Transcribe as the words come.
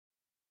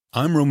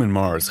I'm Roman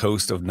Mars,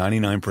 host of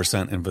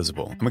 99%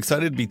 Invisible. I'm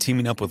excited to be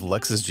teaming up with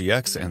Lexus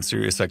GX and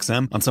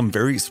SiriusXM on some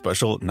very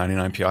special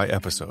 99PI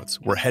episodes.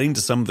 We're heading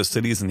to some of the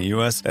cities in the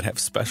US that have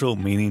special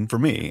meaning for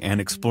me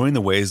and exploring the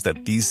ways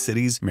that these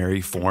cities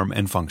marry form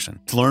and function.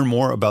 To learn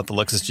more about the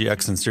Lexus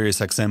GX and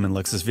SiriusXM and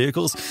Lexus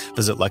vehicles,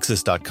 visit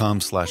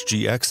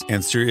lexus.com/GX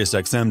and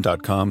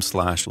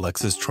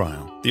SiriusXM.com/Lexus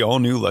Trial. The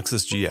all-new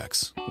Lexus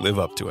GX. Live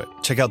up to it.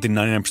 Check out the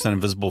 99%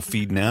 Invisible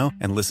feed now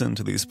and listen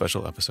to these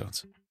special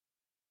episodes.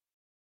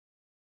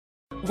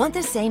 Want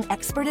the same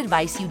expert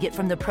advice you get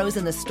from the pros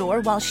in the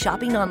store while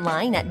shopping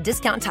online at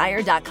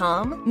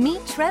DiscountTire.com?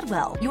 Meet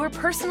Treadwell, your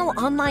personal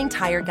online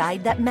tire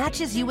guide that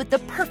matches you with the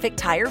perfect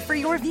tire for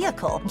your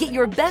vehicle. Get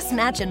your best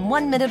match in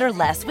 1 minute or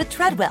less with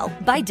Treadwell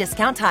by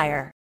Discount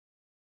Tire.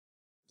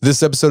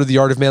 This episode of the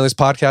Art of Manliness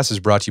podcast is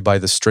brought to you by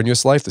The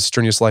Strenuous Life. The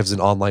Strenuous Life is an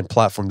online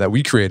platform that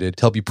we created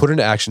to help you put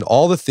into action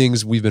all the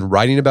things we've been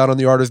writing about on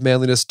the Art of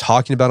Manliness,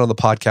 talking about on the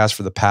podcast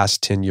for the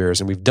past 10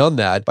 years. And we've done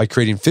that by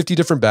creating 50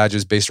 different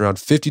badges based around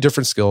 50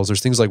 different skills.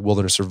 There's things like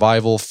wilderness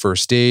survival,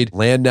 first aid,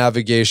 land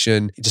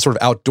navigation, just sort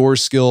of outdoor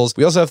skills.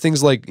 We also have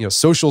things like,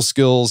 social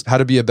skills, how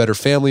to be a better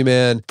family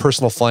man,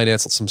 personal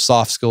finance, some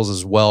soft skills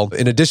as well.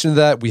 In addition to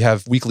that, we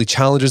have weekly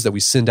challenges that we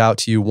send out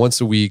to you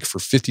once a week for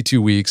 52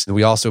 weeks. And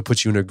we also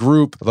put you in a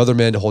group of other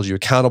men to hold you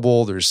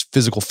accountable. There's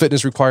physical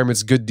fitness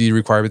requirements, good deed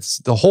requirements.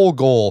 The whole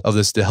goal of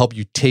this is to help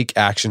you take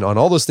action on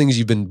all those things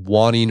you've been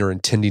wanting or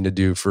intending to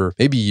do for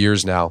maybe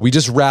years now. We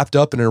just wrapped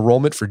up an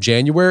enrollment for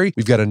January.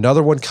 We've got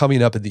another one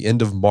coming up at the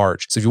end of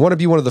March. So if you want to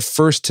be one of the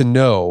first to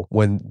know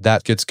when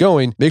that gets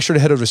going, make sure to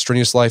head over to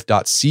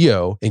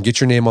strenuouslife.co and get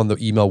your name on the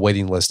email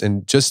waiting list.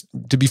 And just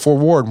to be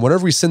forewarned,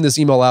 whenever we send this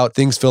email out,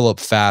 things fill up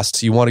fast.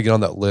 So you want to get on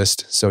that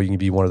list so you can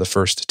be one of the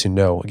first to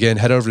know. Again,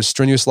 head over to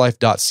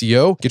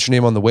strenuouslife.co, get your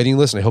name on the waiting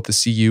list, and I hope to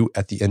see you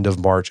at the end of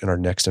March in our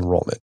next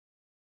enrollment.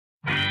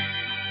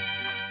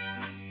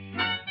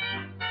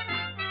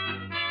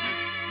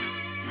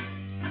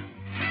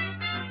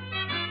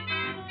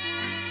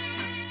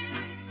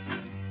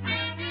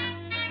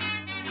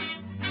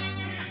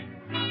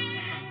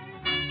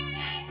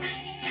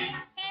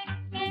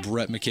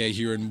 Brett McKay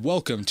here, and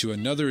welcome to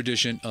another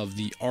edition of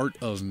the Art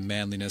of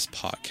Manliness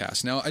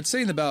podcast. Now, I'd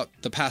say in about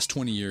the past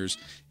 20 years,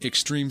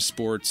 extreme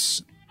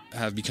sports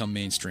have become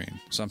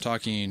mainstream. So I'm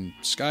talking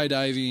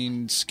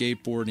skydiving,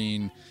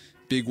 skateboarding,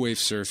 big wave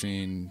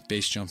surfing,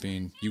 base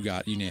jumping, you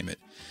name it.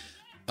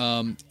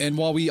 And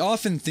while we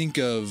often think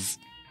of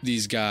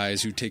these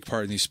guys who take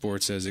part in these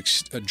sports as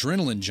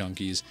adrenaline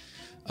junkies,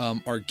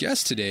 our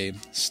guest today,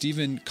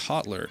 Steven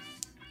Kotler,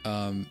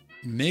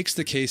 makes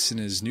the case in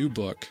his new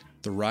book,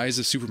 The Rise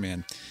of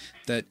Superman,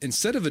 that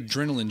instead of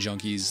adrenaline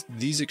junkies,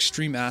 these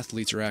extreme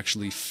athletes are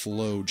actually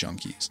flow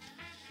junkies.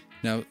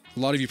 Now, a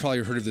lot of you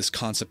probably heard of this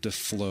concept of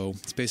flow.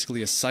 It's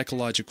basically a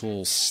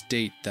psychological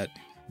state that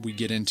we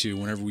get into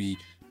whenever we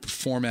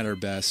perform at our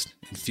best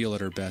and feel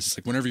at our best. It's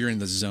like whenever you're in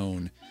the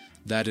zone,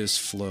 that is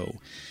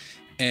flow.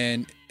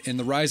 And in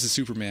The Rise of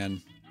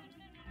Superman,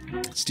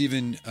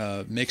 Steven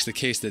makes the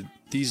case that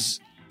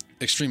these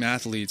extreme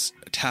athletes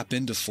tap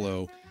into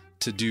flow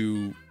to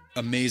do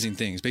amazing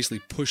things, basically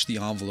push the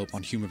envelope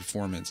on human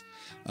performance.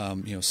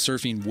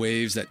 Surfing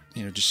waves that,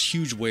 just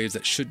huge waves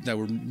that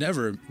were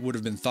never would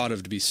have been thought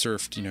of to be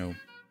surfed,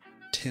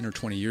 10 or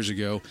 20 years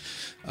ago.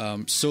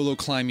 Solo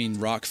climbing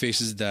rock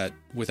faces that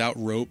without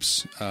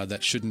ropes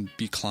that shouldn't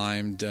be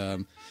climbed,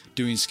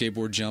 doing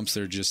skateboard jumps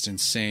that are just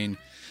insane.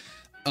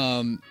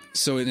 And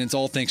it's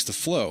all thanks to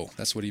flow.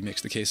 That's what he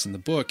makes the case in the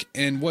book.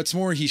 And what's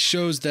more, he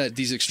shows that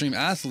these extreme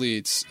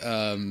athletes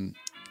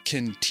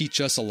can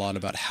teach us a lot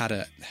about how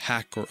to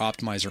hack or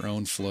optimize our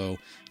own flow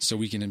so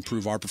we can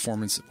improve our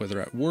performance, whether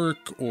at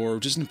work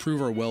or just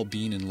improve our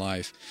well-being in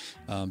life.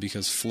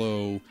 Because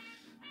flow,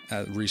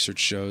 research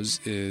shows,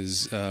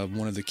 is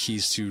one of the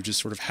keys to just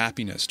sort of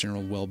happiness,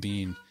 general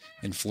well-being,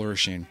 and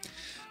flourishing.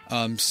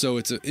 So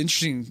it's an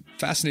interesting,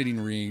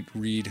 fascinating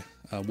read,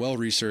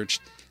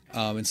 well-researched.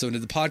 And so into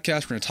the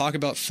podcast, we're going to talk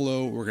about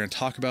flow. We're going to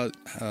talk about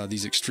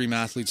these extreme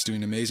athletes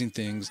doing amazing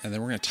things. And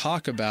then we're going to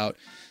talk about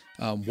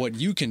what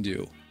you can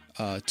do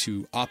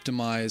to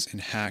optimize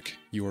and hack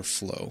your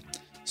flow.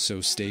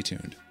 So stay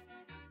tuned.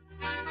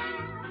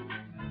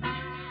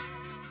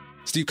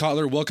 Steve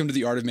Kotler, welcome to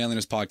the Art of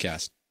Manliness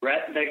podcast.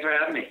 Brett, thanks for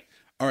having me.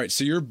 All right,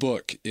 so your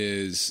book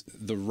is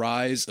The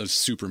Rise of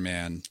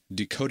Superman,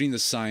 Decoding the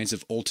Science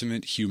of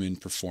Ultimate Human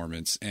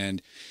Performance.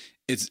 And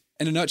it's,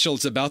 in a nutshell,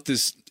 it's about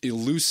this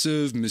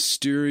elusive,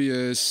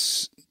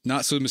 mysterious,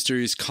 not so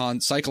mysterious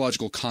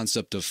psychological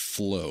concept of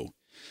flow.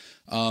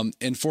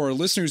 And for our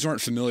listeners who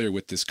aren't familiar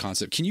with this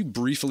concept, can you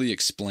briefly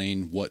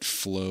explain what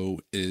flow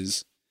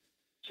is?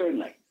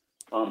 Certainly.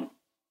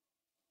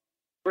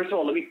 First of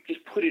all, let me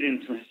just put it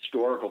in some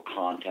historical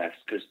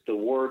context, because the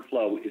word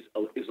flow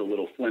is a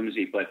little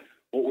flimsy, but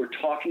what we're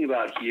talking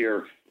about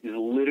here is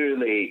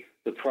literally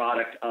the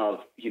product of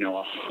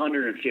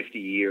 150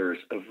 years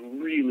of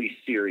really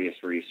serious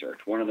research.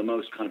 One of the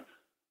most kind of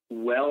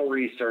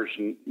well-researched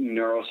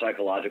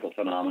neuropsychological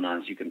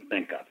phenomenons you can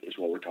think of is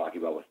what we're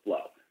talking about with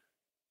flow.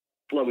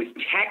 flow is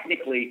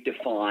technically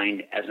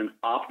defined as an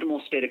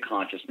optimal state of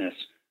consciousness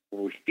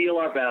where we feel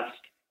our best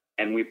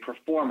and we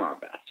perform our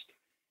best.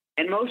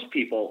 And most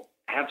people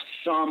have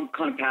some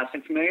kind of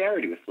passing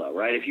familiarity with flow,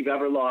 right? If you've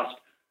ever lost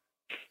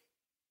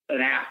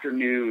an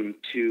afternoon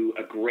to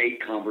a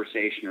great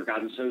conversation or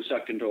gotten so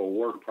sucked into a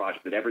work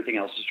project that everything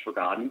else is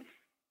forgotten,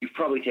 you've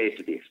probably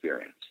tasted the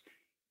experience.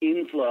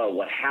 In flow,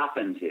 what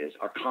happens is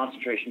our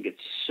concentration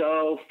gets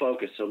so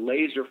focused, so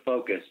laser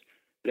focused,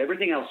 that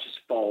everything else just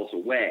falls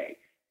away.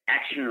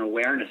 Action and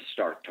awareness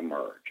start to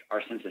merge.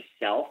 Our sense of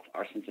self,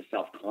 our sense of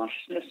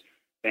self-consciousness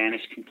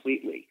vanish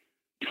completely.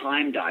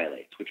 Time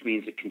dilates, which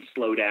means it can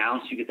slow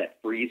down, so you get that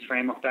freeze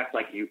frame effect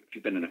like if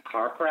you've been in a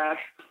car crash,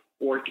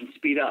 or it can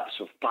speed up,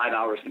 so 5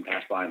 hours can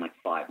pass by in like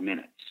 5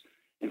 minutes.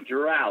 And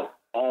throughout,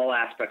 all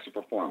aspects of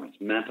performance,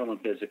 mental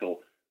and physical,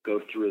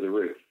 go through the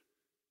roof.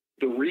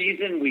 The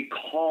reason we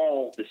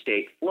call the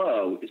state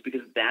flow is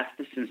because that's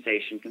the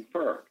sensation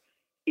conferred.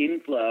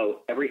 In flow,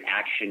 every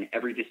action,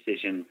 every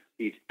decision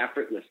leads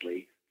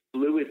effortlessly,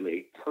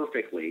 fluidly,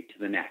 perfectly to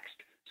the next.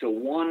 So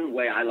one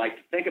way I like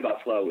to think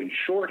about flow in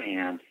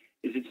shorthand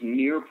is it's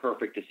near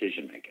perfect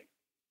decision making.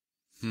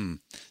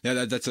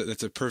 Yeah,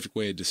 that's a perfect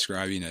way of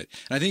describing it.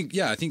 And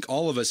I think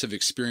all of us have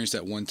experienced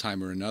at one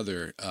time or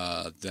another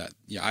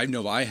I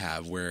know I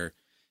have, where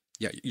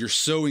you're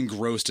so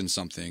engrossed in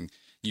something,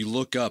 you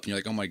look up and you're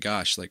like, oh my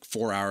gosh, like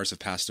 4 hours have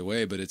passed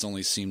away, but it's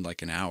only seemed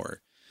like an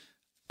hour.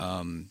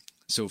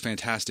 So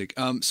fantastic.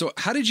 So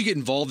how did you get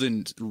involved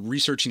in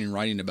researching and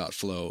writing about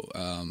flow?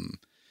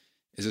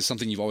 Is this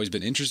something you've always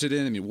been interested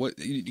in? I mean,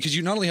 because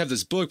you not only have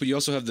this book, but you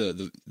also have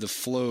the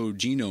Flow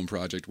Genome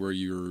Project where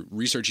you're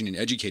researching and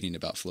educating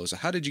about flow. So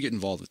how did you get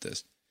involved with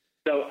this?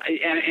 So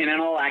in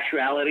all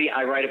actuality,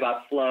 I write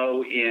about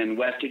flow in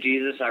West of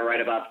Jesus. I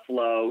write about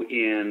flow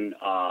in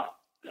A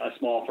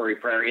Small Furry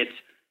Prayer.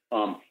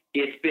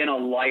 It's been a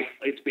life.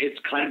 It's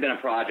kind of been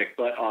a project.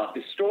 But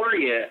the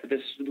story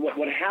is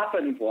what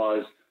happened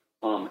was,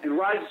 and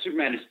Rise of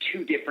Superman is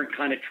two different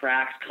kind of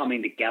tracks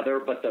coming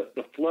together. But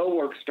the flow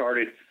work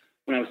started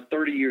when I was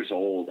 30 years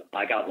old.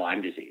 I got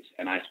Lyme disease,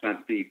 and I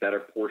spent the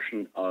better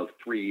portion of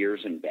 3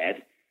 years in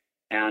bed.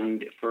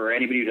 And for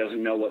anybody who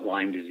doesn't know what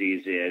Lyme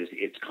disease is,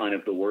 it's kind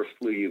of the worst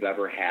flu you've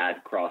ever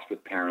had crossed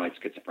with paranoid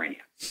schizophrenia.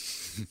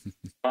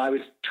 I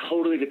was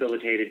totally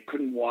debilitated,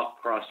 couldn't walk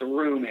across a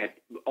room, had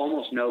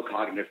almost no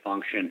cognitive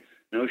function,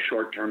 no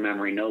short-term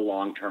memory, no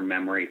long-term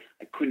memory.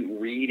 I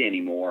couldn't read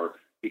anymore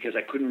because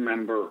I couldn't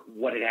remember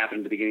what had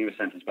happened at the beginning of a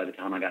sentence by the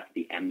time I got to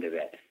the end of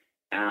it.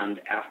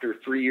 And after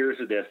 3 years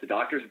of this, the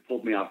doctors had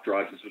pulled me off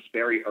drugs. This was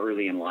very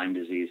early in Lyme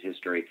disease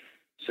history.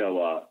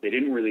 So they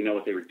didn't really know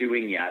what they were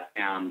doing yet.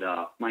 And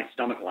my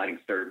stomach lining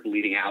started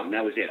bleeding out, and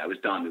that was it. I was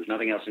done. There was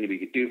nothing else anybody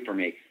could do for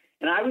me.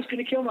 And I was going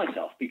to kill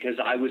myself because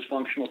I was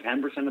functional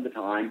 10% of the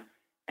time,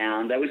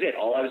 and that was it.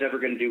 All I was ever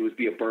going to do was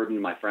be a burden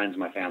to my friends and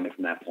my family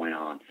from that point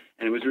on.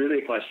 And it was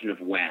really a question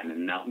of when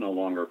and no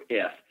longer of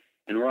if.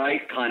 And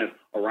right kind of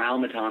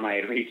around the time I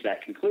had reached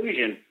that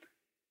conclusion,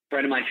 a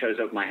friend of mine shows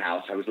up at my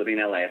house. I was living in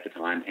L.A. at the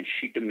time, and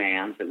she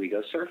demands that we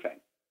go surfing.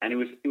 And it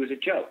was a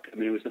joke. I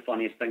mean, it was the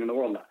funniest thing in the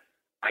world.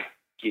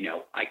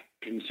 I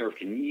couldn't surf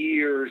in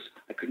years.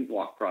 I couldn't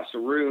walk across a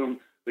room.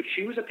 But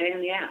she was a pain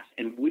in the ass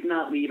and would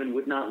not leave and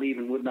would not leave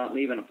and would not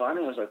leave. And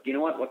finally I was like, you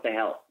know what the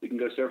hell? We can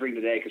go surfing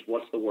today because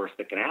what's the worst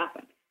that can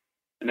happen?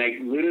 And they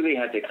literally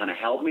had to kind of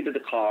help me to the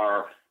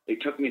car. They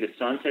took me to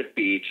Sunset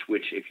Beach,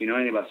 which, if you know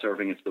anything about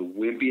surfing, it's the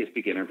wimpiest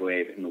beginner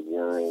wave in the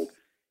world.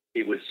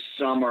 It was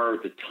summer.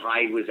 The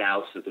tide was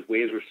out, so the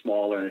waves were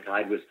smaller and the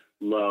tide was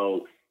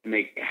low. And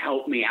they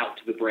helped me out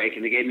to the break,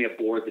 and they gave me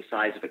a board the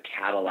size of a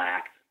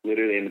Cadillac.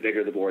 Literally, and the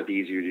bigger the board, the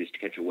easier it is to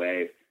catch a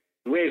wave.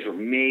 The waves were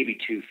maybe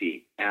 2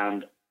 feet.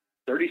 And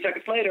 30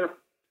 seconds later,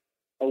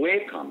 a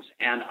wave comes.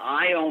 And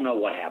I don't know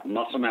what happened.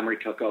 Muscle memory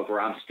took over.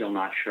 I'm still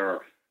not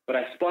sure. But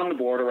I spun the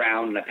board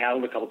around, and I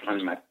paddled a couple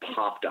times, and I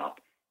popped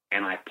up.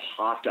 And I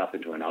popped up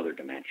into another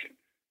dimension.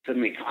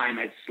 Suddenly, time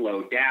had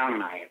slowed down,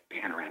 and I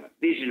had panoramic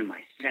vision, and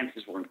my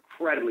senses were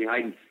incredibly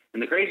heightened.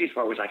 And the craziest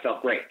part was I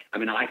felt great. I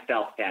mean, I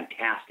felt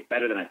fantastic,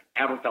 better than I've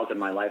ever felt in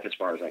my life as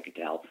far as I could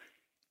tell.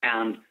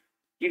 And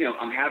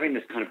I'm having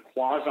this kind of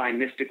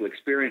quasi-mystical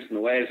experience in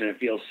the waves, and it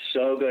feels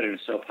so good and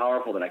it's so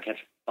powerful that I catch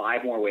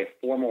 4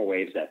 more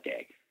waves that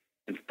day.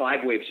 And 5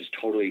 waves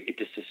it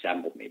just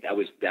disassembled me. That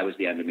was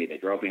the end of me. They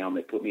drove me home.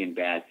 They put me in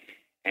bed,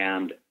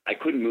 and I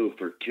couldn't move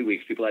for 2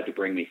 weeks. People had to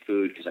bring me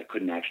food because I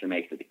couldn't actually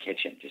make it to the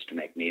kitchen just to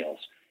make meals.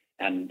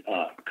 And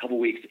a couple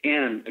weeks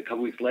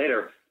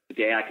later, the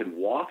day I could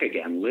walk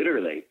again,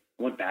 literally,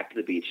 I went back to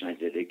the beach and I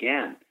did it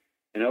again.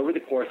 And over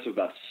the course of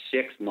about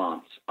 6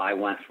 months, I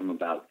went from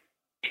about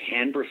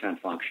 10%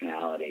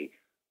 functionality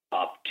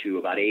up to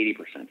about 80%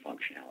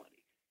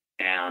 functionality.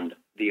 And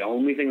the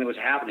only thing that was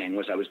happening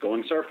was I was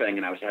going surfing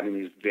and I was having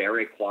these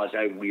very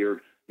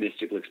quasi-weird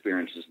mystical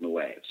experiences in the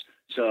waves.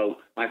 So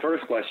my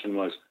first question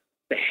was,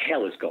 the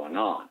hell is going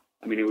on?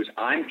 I mean,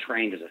 I'm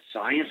trained as a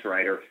science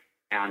writer,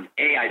 and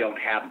A, I don't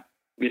have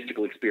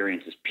mystical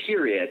experiences,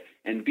 period,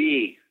 and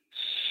B,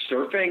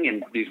 surfing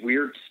in these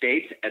weird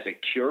states as a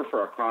cure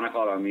for a chronic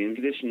autoimmune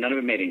condition, none of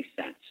it made any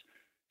sense.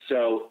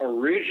 So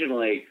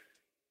originally,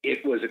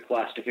 it was a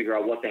quest to figure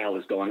out what the hell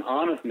is going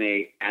on with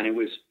me, and it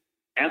was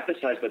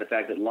emphasized by the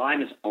fact that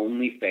Lyme is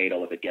only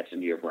fatal if it gets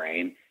into your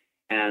brain.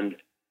 And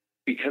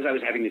because I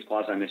was having these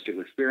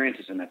quasi-mystical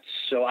experiences, and that's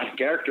so out of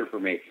character for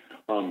me,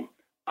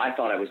 I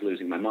thought I was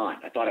losing my mind.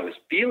 I thought I was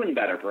feeling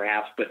better,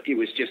 perhaps, but it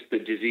was just the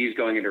disease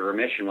going into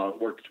remission while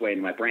it worked its way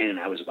into my brain, and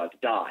I was about to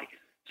die.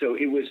 So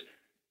it was,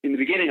 in the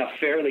beginning, a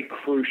fairly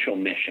crucial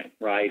mission,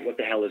 right? What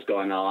the hell is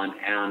going on?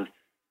 And,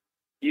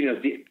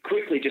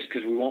 quickly, just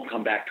because we won't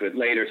come back to it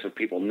later so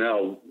people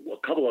know,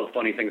 a couple of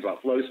funny things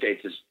about flow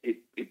states is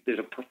there's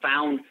a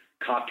profound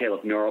cocktail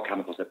of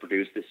neurochemicals that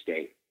produce this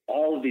state.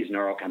 All of these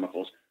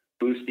neurochemicals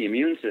boost the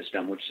immune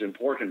system, which is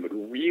important, but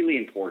really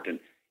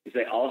important is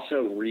they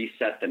also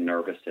reset the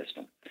nervous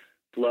system.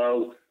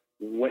 Flow,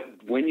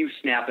 when you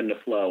snap into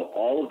flow,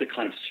 all of the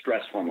kind of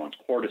stress hormones,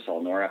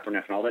 cortisol,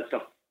 norepinephrine, all that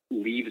stuff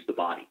leaves the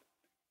body.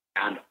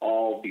 And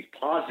all these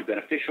positive,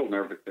 beneficial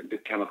nerve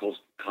chemicals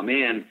come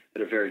in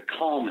that are very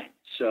calming.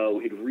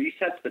 So it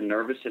resets the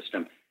nervous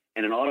system.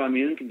 And an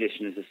autoimmune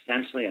condition is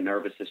essentially a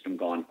nervous system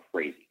gone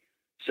crazy.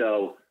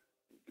 So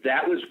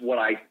that was what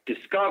I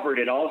discovered.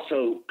 It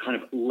also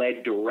kind of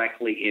led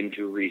directly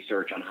into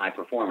research on high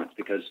performance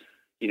because,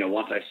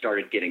 once I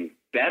started getting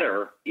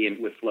better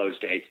with flow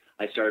states,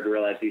 I started to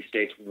realize these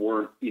states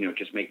weren't,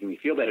 just making me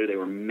feel better. They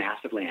were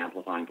massively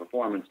amplifying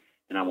performance,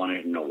 and I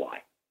wanted to know why.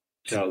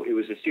 So it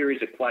was a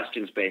series of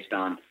questions based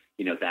on,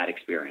 that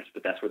experience,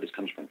 but that's where this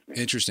comes from for me.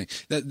 Interesting.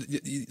 That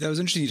was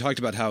interesting. You talked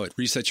about how it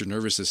resets your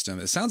nervous system.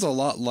 It sounds a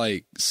lot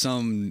like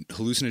some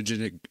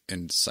hallucinogenic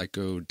and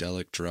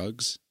psychedelic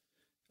drugs.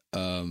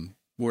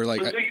 Where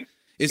like, so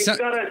you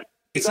gotta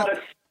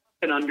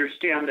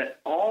understand that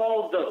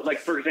all the, like,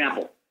 for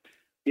example,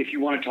 if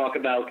you want to talk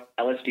about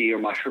LSD or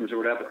mushrooms or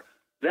whatever,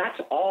 that's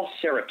all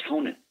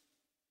serotonin.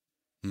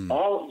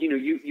 All,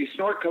 you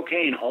snort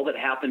cocaine, all that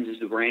happens is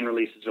the brain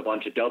releases a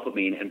bunch of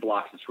dopamine and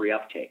blocks its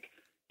reuptake.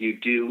 You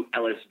do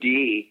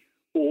LSD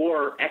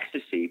or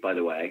ecstasy, by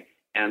the way,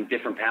 and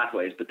different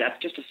pathways, but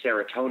that's just a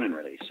serotonin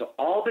release. So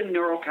all the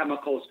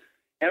neurochemicals,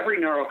 every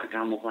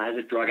neurochemical has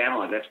a drug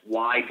analog. That's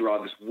why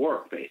drugs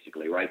work,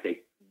 basically, right?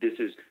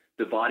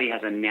 The body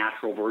has a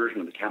natural version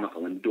of the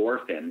chemical.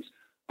 Endorphins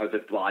are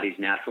the body's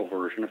natural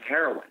version of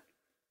heroin.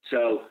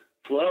 So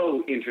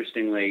flow,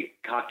 interestingly,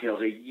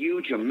 cocktails a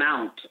huge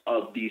amount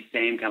of these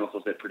same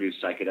chemicals that produce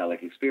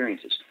psychedelic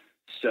experiences.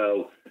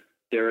 So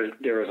there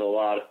is a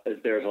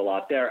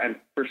lot there, and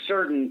for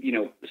certain,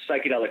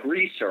 psychedelic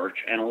research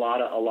and a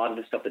lot of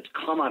the stuff that's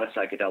come out of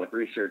psychedelic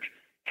research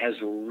has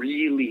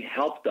really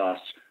helped us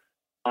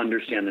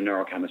understand the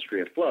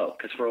neurochemistry of flow.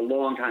 Because for a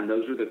long time,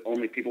 those were the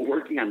only people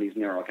working on these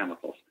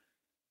neurochemicals.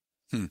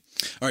 All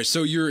right.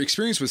 So your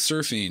experience with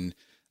surfing,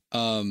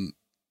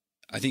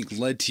 I think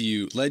led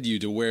you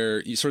to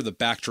where you sort of the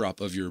backdrop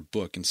of your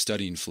book and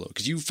studying flow,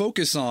 because you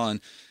focus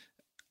on,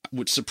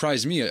 which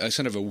surprised me, a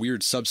kind of a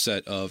weird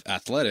subset of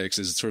athletics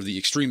is sort of the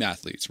extreme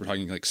athletes. We're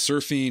talking like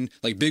surfing,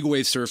 like big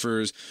wave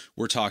surfers.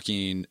 We're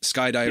talking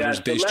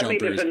skydivers, base jumpers.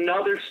 There's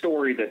another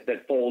story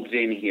that folds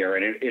in here,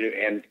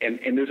 and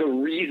there's a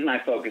reason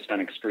I focused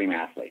on extreme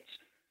athletes.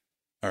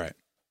 All right.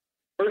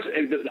 First,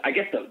 I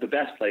guess the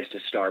best place to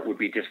start would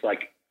be just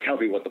like tell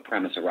me what the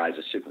premise of Rise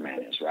of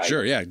Superman is, right?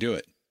 Sure. Yeah, do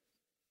it.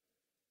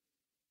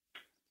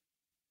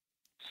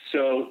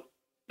 So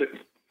the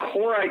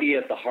core idea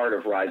at the heart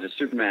of Rise of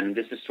Superman, and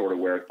this is sort of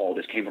where all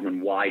this came from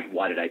and why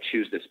did I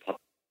choose this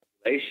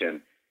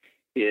population,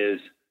 is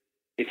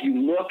if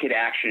you look at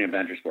action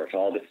adventure sports,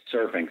 all the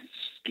surfing,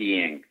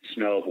 skiing,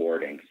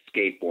 snowboarding,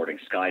 skateboarding,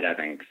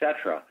 skydiving,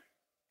 etc.,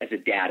 as a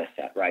data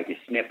set, right? You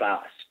strip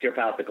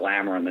out the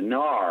glamour and the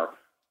gnar,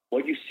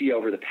 what you see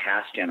over the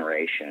past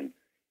generation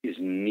is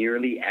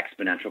nearly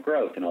exponential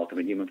growth in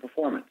ultimate human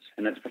performance.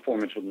 And that's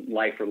performance when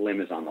life or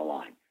limb is on the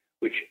line,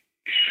 which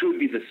should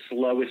be the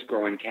slowest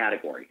growing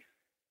category.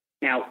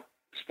 Now,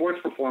 sports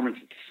performance,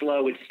 it's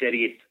slow, it's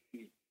steady,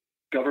 it's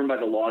governed by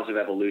the laws of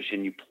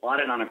evolution. You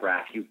plot it on a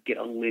graph, you get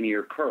a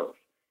linear curve.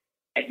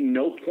 At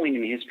no point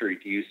in history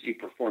do you see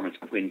performance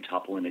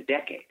quintuple in a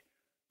decade.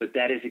 But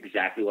that is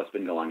exactly what's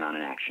been going on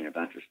in action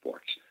adventure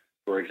sports.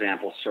 For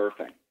example,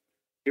 surfing.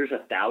 Here's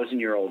a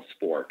 1,000-year-old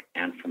sport,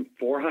 and from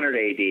 400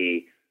 AD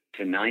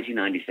to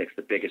 1996,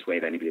 the biggest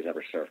wave anybody's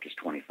ever surfed is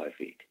 25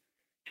 feet.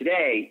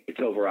 Today,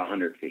 it's over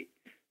 100 feet.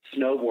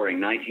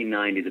 Snowboarding,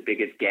 1990, the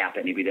biggest gap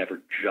anybody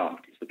ever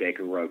jumped is the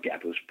Baker Road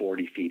Gap. It was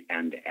 40 feet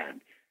end to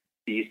end.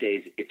 These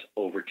days, it's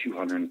over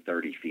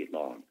 230 feet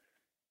long.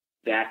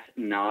 That's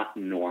not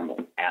normal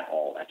at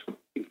all. That's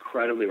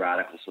incredibly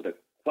radical. So the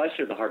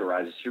question at the heart of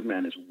Rise of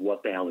Superman is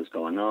what the hell is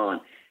going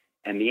on?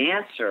 And the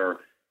answer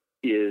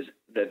is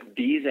that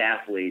these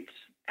athletes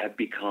have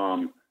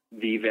become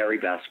the very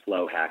best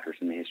flow hackers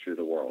in the history of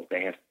the world.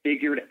 They have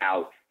figured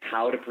out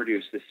how to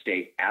produce this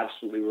state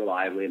absolutely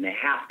reliably, and they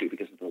have to,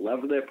 because at the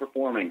level they're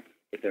performing,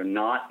 if they're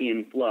not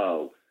in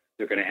flow,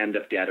 they're going to end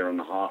up dead or in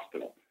the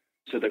hospital.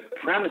 So the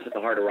premise at the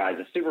heart of Rise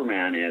of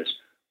Superman is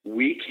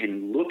we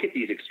can look at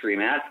these extreme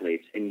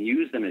athletes and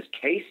use them as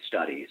case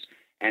studies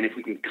And if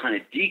we can kind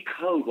of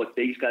decode what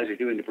these guys are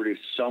doing to produce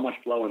so much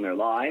flow in their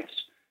lives,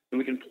 then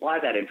we can apply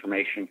that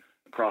information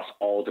across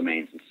all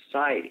domains in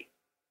society.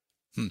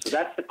 So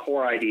that's the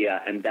core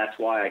idea, and that's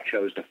why I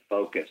chose to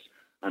focus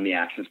on the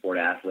action sport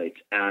athletes.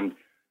 And,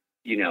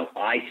 you know,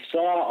 I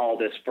saw all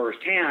this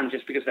firsthand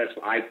just because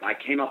I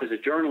came up as a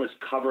journalist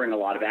covering a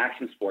lot of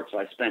action sports. So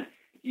I spent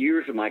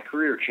years of my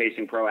career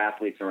chasing pro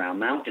athletes around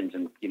mountains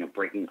and, you know,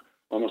 breaking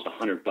almost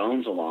 100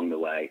 bones along the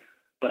way.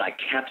 But I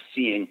kept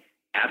seeing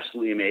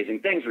absolutely amazing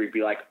things where you'd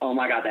be like, oh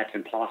my God, that's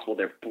impossible.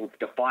 They're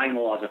defying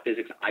the laws of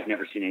physics. I've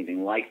never seen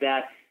anything like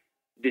that.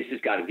 This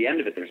has got to be the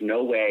end of it. There's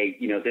no way,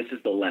 you know, this is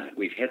the limit.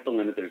 We've hit the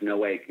limit. There's no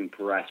way it can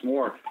progress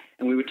more.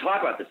 And we would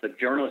talk about this. The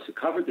journalists who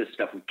covered this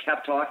stuff, we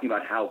kept talking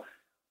about how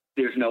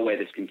there's no way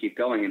this can keep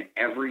going. And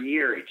every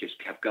year it just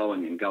kept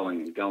going and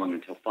going and going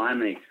until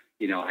finally,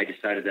 you know, I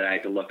decided that I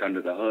had to look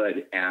under the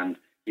hood and,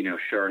 you know,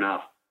 sure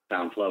enough,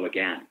 found flow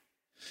again.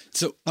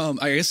 So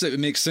I guess it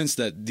makes sense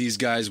that these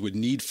guys would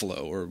need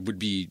flow or would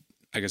be,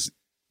 I guess,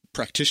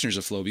 practitioners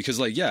of flow because,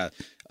 like,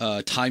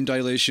 time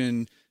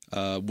dilation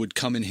would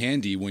come in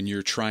handy when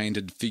you're trying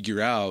to figure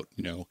out,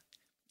 you know,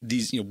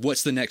 these, you know,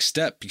 what's the next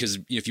step? Because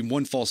if you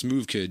one false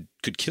move could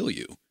kill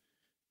you,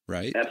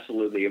 right?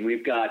 Absolutely. And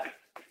we've got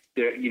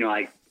there, you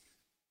know,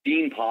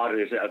 Dean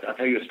Potter. I'll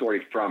tell you a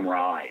story from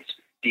Rise.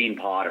 Dean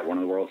Potter, one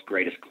of the world's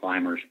greatest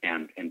climbers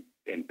and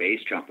base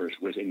jumpers,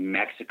 was in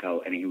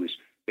Mexico, and he was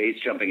base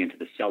jumping into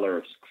the cellar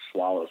of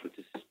Swallows, which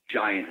is this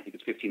giant, I think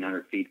it's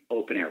 1,500 feet,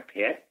 open air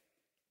pit.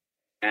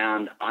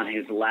 And on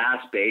his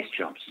last base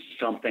jump,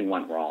 something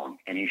went wrong,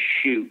 and his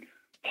chute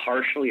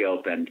partially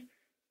opened.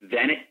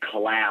 Then it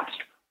collapsed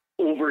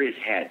over his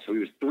head. So he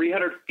was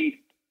 500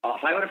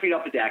 feet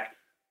off the deck,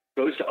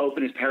 goes to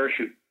open his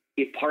parachute.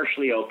 It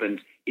partially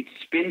opens. It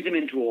spins him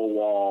into a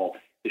wall.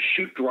 The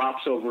chute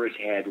drops over his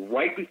head.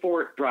 Right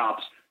before it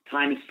drops,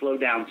 time is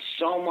slowed down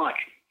so much,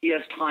 he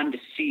has time to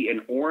see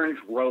an orange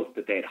rope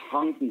that they had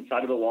hung from the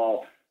side of the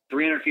wall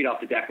 300 feet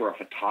off the deck where a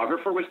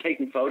photographer was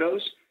taking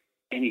photos.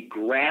 And he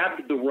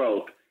grabbed the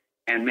rope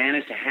and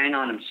managed to hang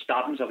on and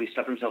stop himself. He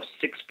stopped himself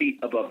 6 feet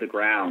above the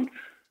ground.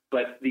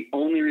 But the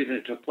only reason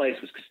it took place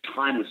was because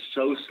time was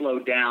so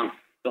slowed down.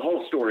 The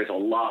whole story is a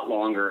lot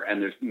longer,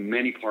 and there's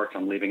many parts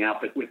I'm leaving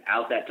out. But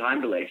without that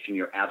time dilation,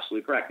 you're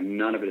absolutely correct.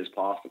 None of it is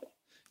possible.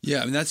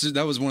 Yeah, I mean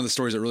that was one of the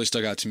stories that really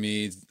stuck out to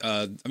me.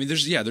 I mean,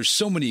 there's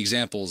so many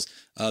examples.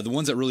 The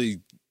ones that really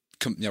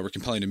were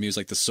compelling to me was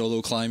like the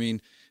solo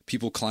climbing,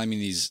 people climbing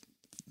these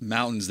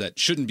mountains that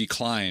shouldn't be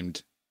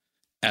climbed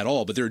at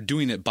all, but they're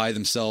doing it by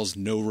themselves,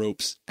 no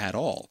ropes at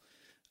all.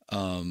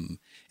 And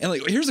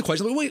like, here's the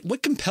question: wait,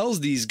 what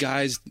compels these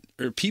guys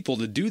or people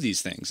to do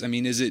these things? I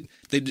mean, is it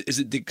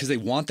because they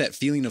want that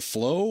feeling of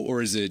flow,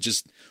 or is it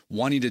just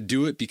wanting to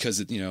do it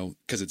because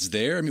because it's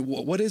there? I mean,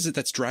 what is it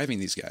that's driving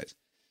these guys?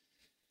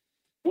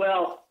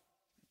 Well,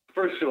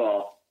 first of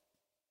all,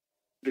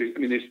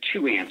 there's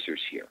two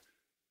answers here.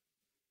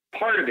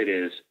 Part of it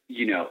is,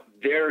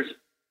 there's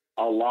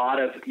a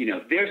lot of,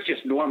 there's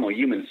just normal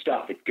human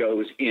stuff that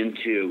goes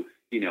into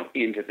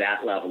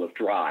that level of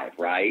drive,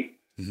 right?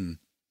 Mm-hmm.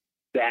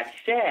 That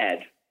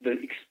said, the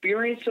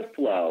experience of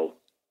flow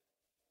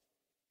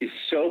is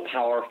so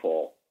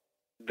powerful.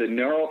 The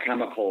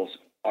neurochemicals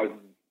are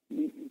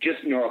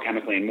just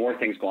neurochemically, and more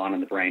things go on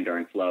in the brain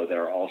during flow that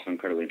are also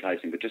incredibly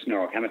enticing, but just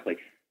neurochemically,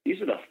 these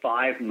are the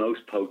 5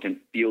 most potent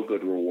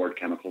feel-good reward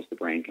chemicals the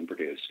brain can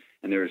produce.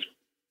 And there's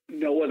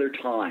no other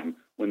time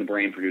when the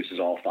brain produces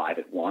all 5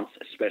 at once,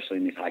 especially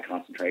in these high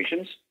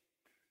concentrations,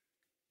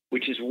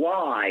 which is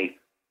why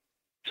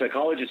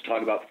psychologists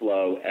talk about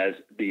flow as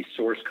the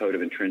source code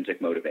of intrinsic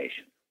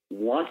motivation.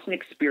 Once an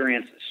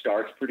experience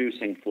starts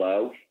producing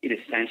flow, it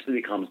essentially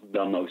becomes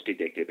the most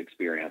addictive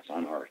experience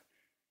on Earth.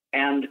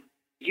 And,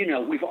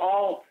 we've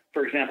all,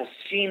 for example,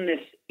 seen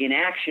this in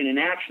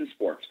action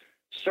sports.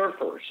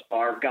 Surfers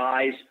are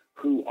guys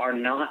who are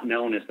not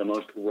known as the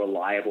most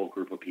reliable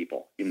group of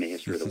people in the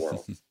history of the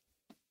world.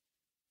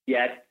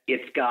 Yet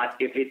if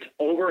it's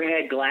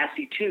overhead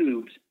glassy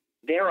tubes,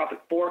 they're up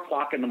at 4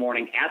 o'clock in the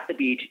morning at the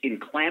beach in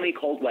clammy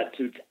cold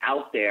wetsuits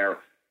out there,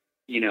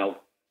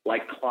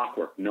 like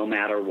clockwork, no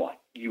matter what.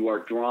 You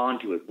are drawn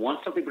to it. Once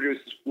something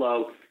produces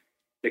flow,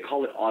 they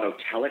call it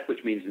autotelic,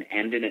 which means an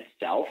end in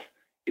itself.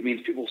 It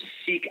means people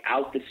seek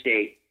out the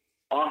state,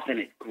 often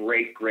at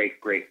great,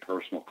 great, great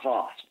personal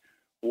cost.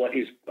 What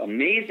is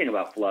amazing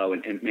about flow,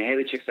 and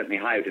Mihaly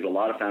Csikszentmihalyi did a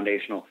lot of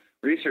foundational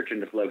research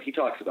into flow, he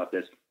talks about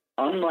this.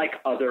 Unlike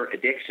other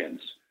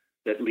addictions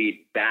that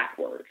lead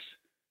backwards,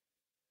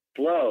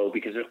 flow,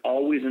 because it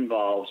always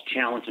involves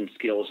challenge and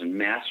skills and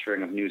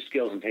mastering of new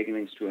skills and taking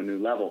things to a new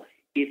level,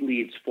 it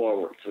leads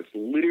forward. So it's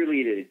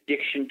literally an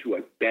addiction to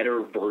a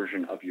better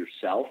version of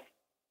yourself.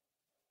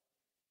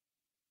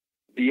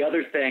 The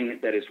other thing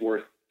that is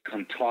worth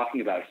kind of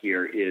talking about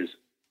here is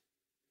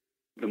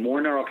the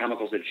more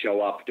neurochemicals that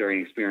show up during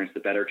an experience, the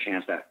better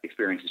chance that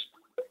experience is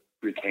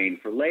retained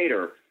for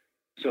later.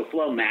 So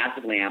flow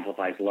massively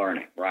amplifies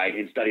learning, right?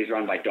 In studies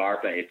run by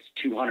DARPA, it's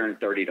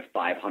 230 to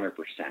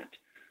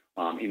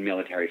 500% in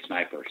military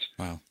snipers.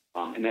 Wow.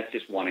 And that's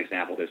just one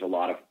example. There's a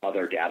lot of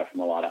other data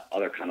from a lot of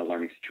other kind of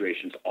learning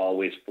situations.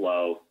 Always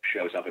flow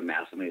shows up and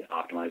massively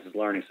optimizes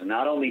learning. So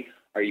not only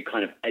are you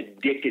kind of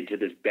addicted to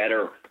this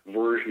better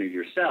version of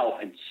yourself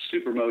and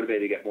super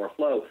motivated to get more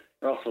flow,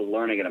 you're also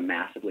learning at a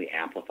massively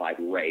amplified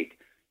rate,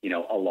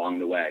 along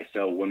the way.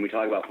 So when we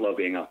talk about flow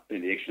being an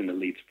addiction that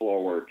leads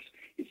forwards,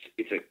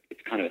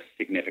 it's kind of a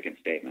significant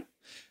statement.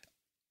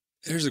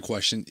 Here's a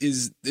question.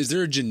 Is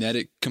there a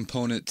genetic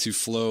component to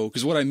flow?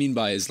 Because what I mean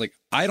by is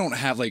I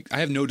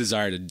have no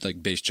desire to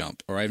base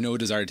jump, or I have no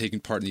desire to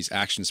take part in these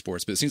action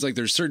sports, but it seems like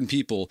there's certain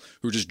people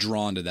who are just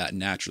drawn to that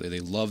naturally. They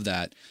love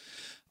that.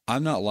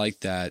 I'm not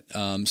like that.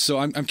 So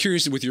I'm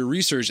curious, with your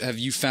research, have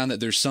you found that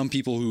there's some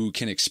people who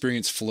can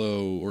experience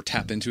flow or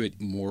tap into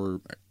it more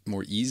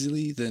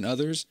easily than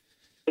others?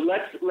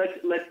 Let's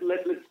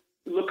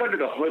look under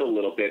the hood a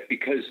little bit,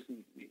 because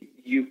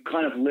you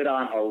kind of lit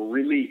on a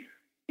really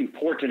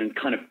important and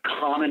kind of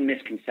common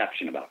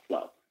misconception about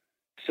flow.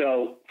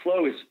 So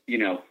flow is,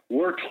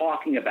 we're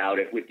talking about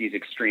it with these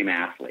extreme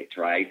athletes,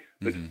 right?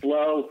 But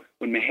flow,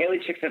 when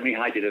Mihaly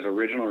Csikszentmihalyi did his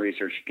original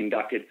research, he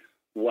conducted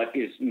what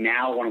is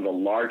now one of the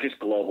largest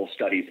global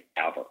studies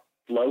ever.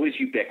 Flow is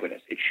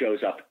ubiquitous. It shows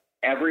up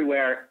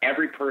everywhere,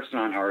 every person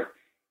on earth.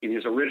 In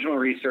his original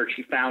research,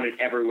 he found it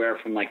everywhere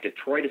from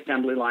Detroit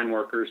assembly line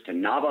workers to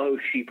Navajo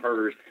sheep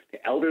herders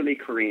to elderly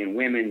Korean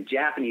women,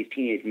 Japanese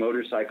teenage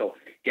motorcycle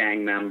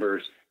gang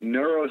members,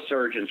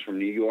 neurosurgeons from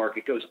New York.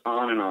 It goes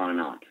on and on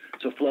and on.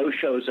 So flow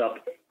shows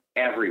up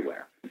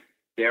everywhere.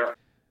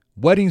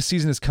 Wedding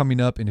season is coming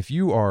up, and if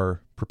you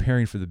are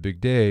preparing for the big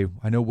day,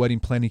 I know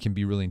wedding planning can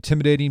be really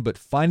intimidating, but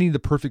finding the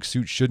perfect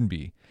suit shouldn't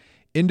be.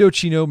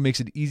 Indochino makes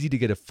it easy to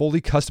get a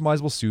fully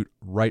customizable suit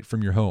right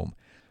from your home.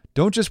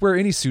 Don't just wear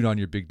any suit on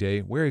your big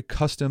day, wear a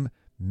custom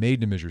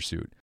made-to-measure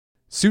suit.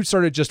 Suits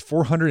start at just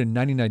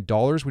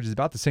 $499, which is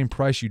about the same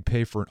price you'd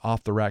pay for an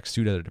off-the-rack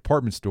suit at a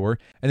department store.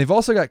 And they've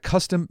also got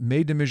custom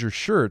made-to-measure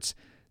shirts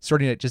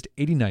starting at just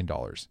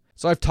 $89.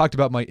 So I've talked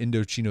about my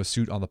Indochino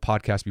suit on the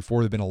podcast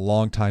before. They've been a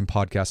long-time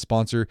podcast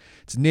sponsor.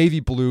 It's navy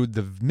blue.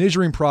 The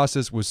measuring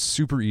process was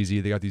super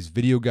easy. They got these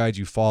video guides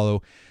you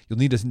follow. You'll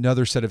need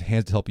another set of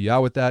hands to help you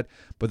out with that.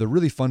 But the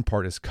really fun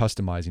part is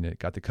customizing it.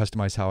 Got to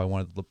customize how I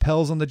wanted the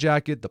lapels on the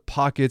jacket, the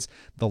pockets,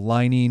 the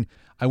lining.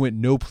 I went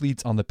no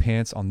pleats on the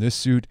pants on this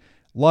suit.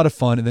 A lot of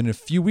fun. And then in a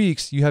few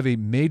weeks, you have a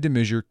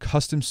made-to-measure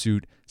custom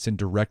suit sent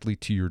directly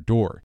to your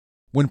door.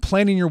 When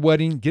planning your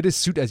wedding, get a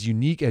suit as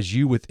unique as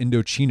you with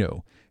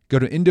Indochino. Go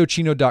to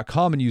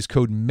Indochino.com and use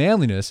code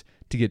manliness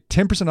to get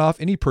 10% off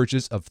any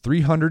purchase of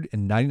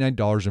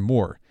 $399 or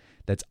more.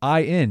 That's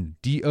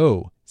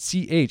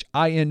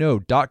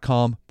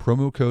INDOCHINO.com,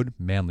 promo code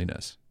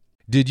manliness.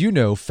 Did you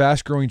know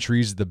Fast Growing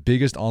Trees is the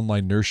biggest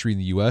online nursery in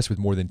the U.S. with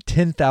more than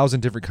 10,000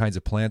 different kinds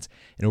of plants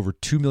and over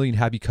 2 million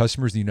happy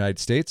customers in the United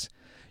States?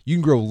 You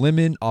can grow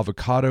lemon,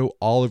 avocado,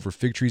 olive, or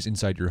fig trees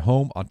inside your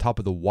home on top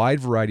of the wide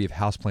variety of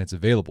houseplants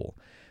available.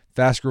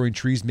 Fast Growing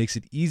Trees makes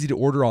it easy to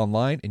order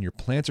online, and your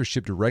plants are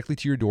shipped directly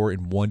to your door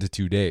in 1 to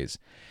 2 days.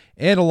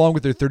 And along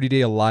with their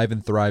 30-day Alive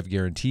and Thrive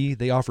guarantee,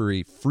 they offer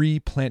a free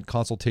plant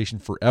consultation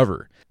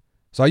forever.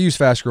 So I use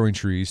Fast Growing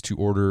Trees to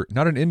order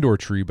not an indoor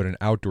tree, but an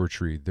outdoor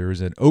tree. There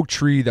is an oak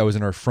tree that was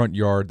in our front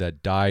yard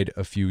that died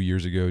a few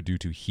years ago due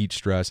to heat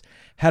stress.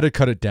 Had to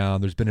cut it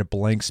down. There's been a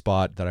blank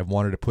spot that I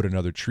wanted to put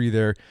another tree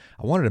there.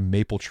 I wanted a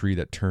maple tree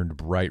that turned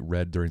bright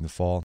red during the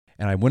fall.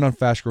 And I went on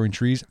Fast Growing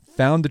Trees,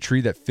 found the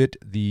tree that fit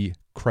the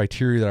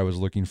criteria that I was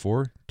looking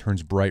for.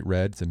 Turns bright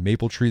red. It's a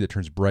maple tree that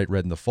turns bright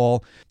red in the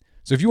fall.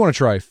 So if you want to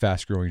try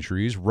Fast Growing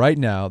Trees, right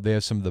now they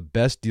have some of the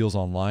best deals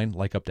online,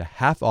 like up to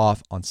half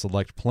off on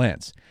select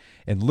plants.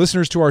 And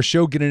listeners to our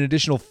show get an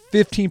additional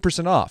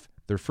 15% off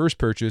their first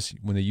purchase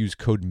when they use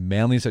code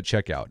manliness at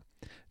checkout.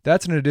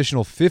 That's an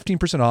additional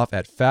 15% off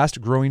at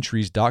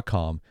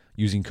fastgrowingtrees.com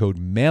using code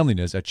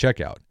manliness at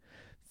checkout.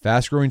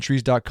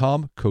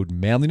 Fastgrowingtrees.com, code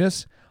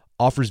manliness.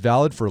 Offers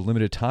valid for a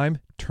limited time.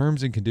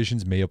 Terms and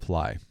conditions may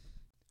apply.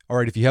 All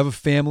right, if you have a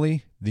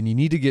family, then you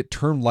need to get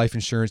term life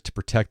insurance to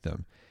protect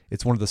them.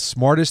 It's one of the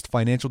smartest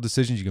financial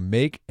decisions you can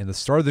make, and the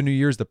start of the new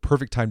year is the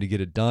perfect time to get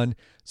it done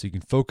so you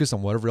can focus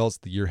on whatever else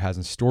the year has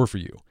in store for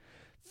you.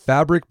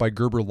 Fabric by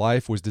Gerber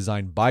Life was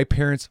designed by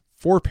parents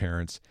for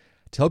parents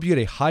to help you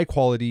get a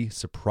high-quality,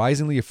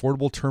 surprisingly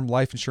affordable term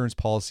life insurance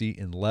policy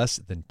in less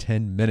than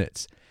 10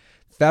 minutes.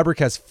 Fabric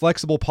has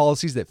flexible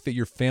policies that fit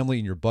your family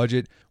and your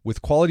budget,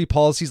 with quality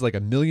policies like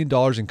 $1 million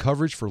in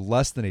coverage for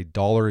less than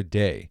 $1 a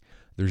day.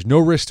 There's no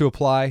risk to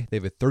apply. They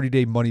have a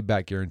 30-day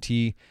money-back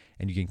guarantee,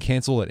 and you can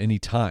cancel at any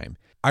time.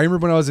 I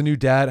remember when I was a new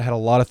dad, I had a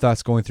lot of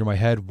thoughts going through my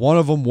head. One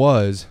of them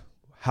was,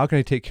 how can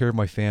I take care of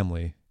my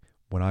family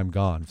when I'm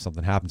gone, if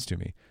something happens to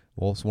me?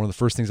 Well, so one of the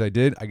first things I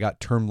did, I got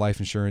term life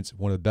insurance,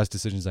 one of the best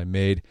decisions I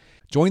made.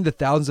 Join the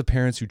thousands of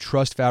parents who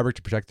trust Fabric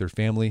to protect their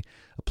family.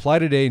 Apply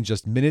today in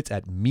just minutes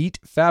at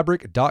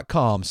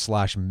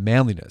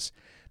meetfabric.com/manliness.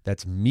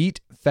 That's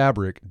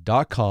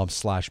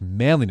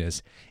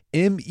meetfabric.com/manliness.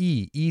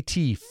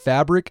 MEET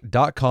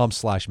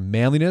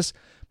fabric.com/manliness.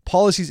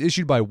 Policies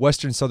issued by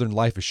Western Southern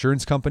Life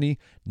Assurance Company,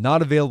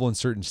 not available in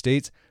certain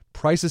states.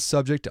 Price is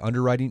subject to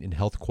underwriting and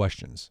health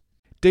questions.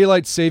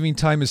 Daylight saving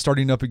time is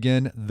starting up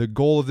again. The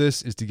goal of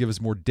this is to give us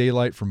more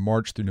daylight from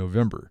March through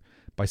November.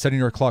 By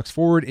setting our clocks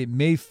forward, it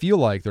may feel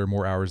like there are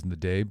more hours in the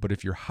day, but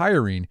if you're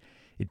hiring,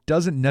 it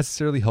doesn't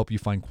necessarily help you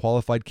find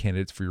qualified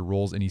candidates for your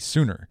roles any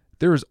sooner.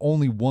 There is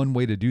only one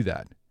way to do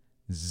that: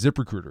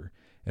 ZipRecruiter.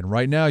 And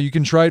right now you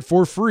can try it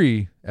for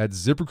free at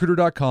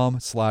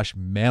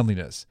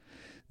ZipRecruiter.com/manliness.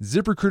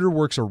 ZipRecruiter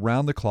works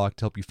around the clock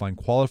to help you find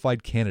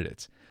qualified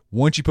candidates.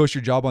 Once you post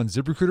your job on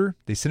ZipRecruiter,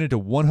 they send it to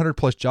 100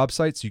 plus job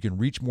sites so you can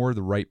reach more of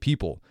the right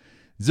people.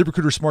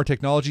 ZipRecruiter's smart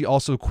technology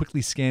also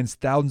quickly scans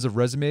thousands of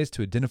resumes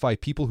to identify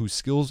people whose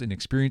skills and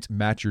experience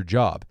match your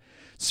job.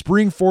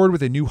 Spring forward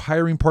with a new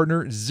hiring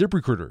partner,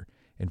 ZipRecruiter,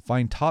 and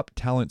find top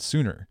talent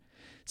sooner.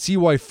 See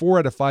why 4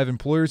 out of 5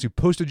 employers who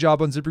post a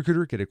job on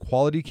ZipRecruiter get a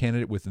quality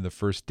candidate within the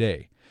first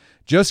day.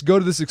 Just go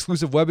to this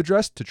exclusive web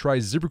address to try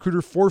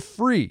ZipRecruiter for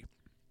free.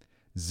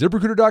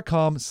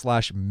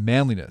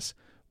 ZipRecruiter.com/manliness.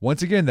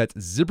 Once again, that's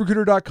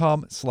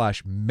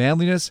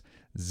ZipRecruiter.com/manliness.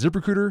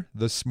 ZipRecruiter,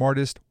 the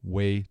smartest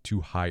way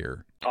to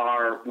hire.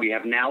 We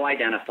have now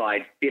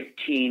identified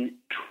 15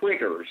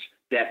 triggers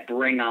that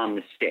bring on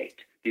the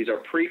state. These are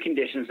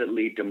preconditions that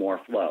lead to more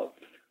flow.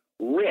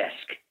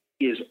 Risk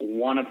is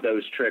one of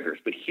those triggers,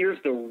 but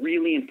here's the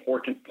really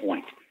important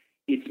point.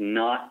 It's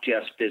not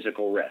just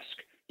physical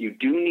risk. You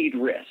do need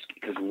risk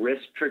because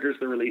risk triggers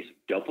the release of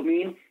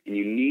dopamine, and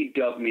you need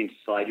dopamine to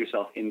slide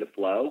yourself into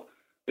flow,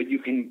 but you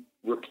can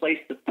replace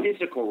the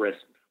physical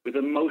risk with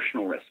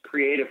emotional risk,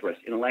 creative risk,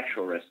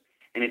 intellectual risk,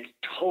 and it's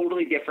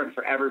totally different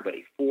for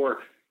everybody.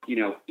 For,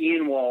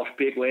 Ian Walsh,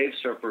 big wave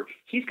surfer,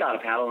 he's got to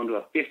paddle into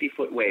a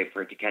 50-foot wave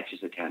for it to catch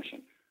his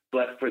attention.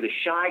 But for the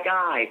shy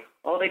guy,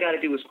 all they got to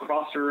do is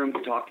cross the room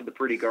to talk to the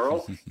pretty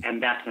girl,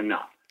 and that's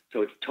enough.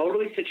 So it's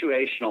totally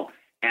situational,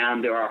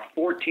 and there are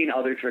 14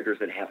 other triggers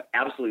that have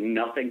absolutely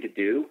nothing to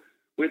do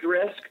with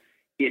risk.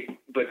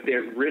 But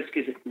risk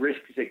is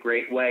a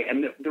great way,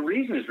 and the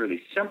reason is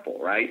really simple,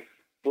 right?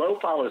 Flow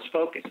follows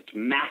focus. It's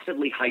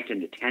massively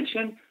heightened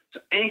attention,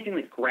 so anything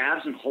that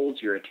grabs and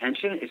holds your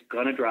attention is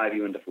going to drive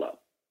you into flow.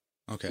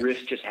 Okay.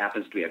 Risk just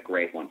happens to be a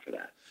great one for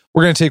that.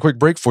 We're going to take a quick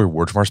break for a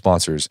word from our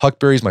sponsors.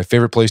 Huckberry is my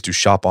favorite place to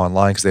shop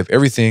online because they have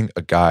everything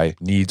a guy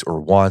needs or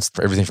wants.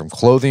 Everything from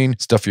clothing,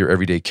 stuff for your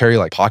everyday carry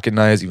like pocket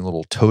knives, even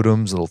little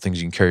totems, little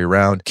things you can carry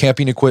around,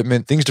 camping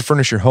equipment, things to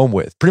furnish your home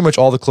with. Pretty much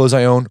all the clothes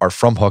I own are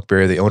from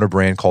Huckberry. They own a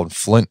brand called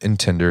Flint and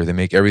Tinder. They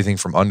make everything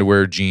from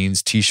underwear,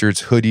 jeans,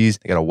 t-shirts, hoodies.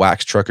 They got a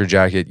wax trucker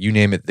jacket. You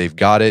name it, they've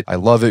got it. I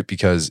love it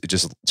because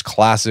it's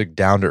classic,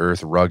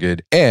 down-to-earth,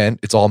 rugged, and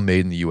it's all made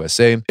in the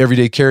USA.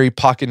 Everyday carry,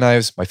 pocket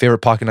knives. My favorite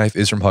pocket knife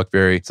is from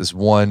Huckberry. It's this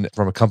one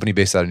from a company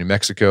based out of New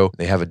Mexico.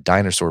 They have a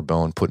dinosaur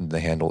bone put into the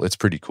handle. It's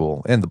pretty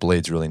cool. And the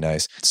blade's really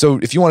nice. So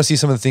if you want to see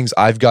some of the things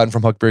I've gotten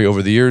from Huckberry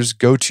over the years,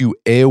 go to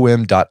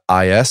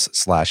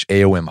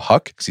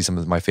aom.is/aomhuck. See some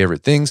of my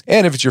favorite things.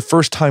 And if it's your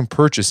first time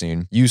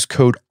purchasing, use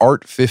code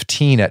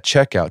ART15 at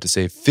checkout to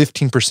save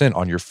 15%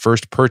 on your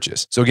first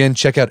purchase. So again,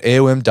 check out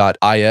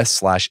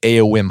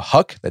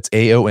aom.is/aomhuck. That's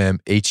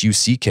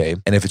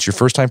AOMHUCK. And if it's your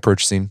first time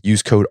purchasing,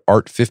 use code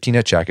ART15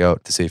 at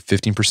checkout to save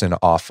 15%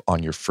 off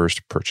on your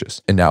first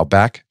purchase. And now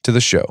back to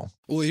the show.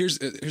 Well, here's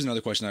another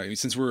question.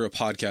 Since we're a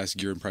podcast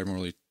geared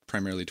primarily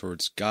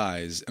towards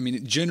guys,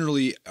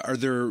 generally,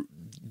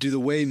 do the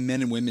way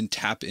men and women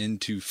tap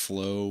into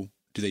flow,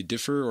 do they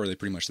differ, or are they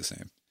pretty much the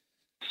same?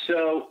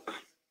 So,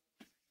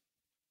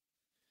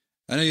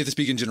 I know you have to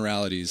speak in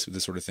generalities with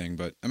this sort of thing,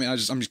 but I'm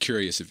just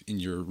curious if in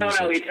your research.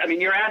 No,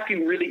 you're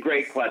asking really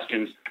great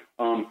questions.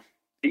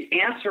 The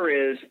answer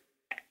is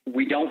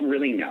we don't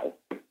really know.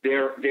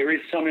 There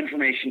is some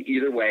information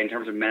either way in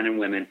terms of men and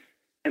women.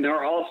 And there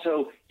are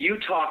also, you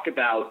talked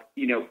about,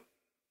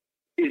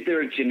 is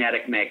there a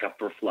genetic makeup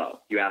for flow?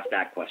 You asked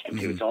that question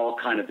too. It's all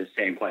kind of the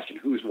same question.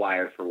 Who's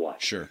wired for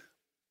what? Sure. What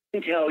I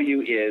can tell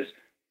you is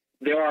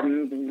there are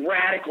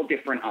radical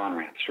different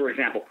on-ramps. For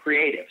example,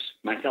 creatives.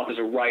 Myself as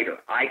a writer,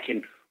 I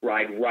can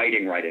ride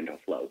writing right into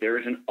flow. There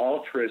is an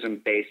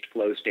altruism-based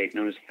flow state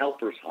known as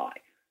helper's high,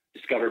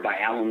 discovered by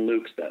Alan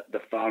Lukes,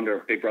 the founder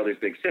of Big Brother's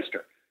Big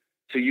Sister.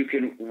 So you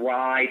can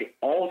ride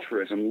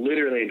altruism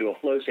literally into a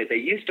flow state. They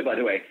used to, by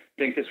the way,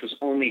 think this was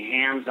only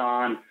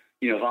hands-on,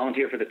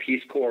 volunteer for the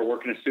Peace Corps,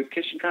 work in a soup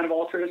kitchen kind of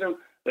altruism.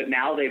 But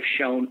now they've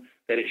shown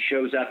that it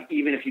shows up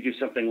even if you do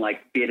something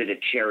like bid at a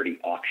charity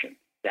auction.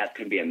 That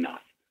can be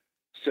enough.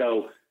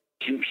 So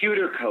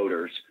computer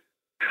coders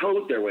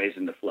code their ways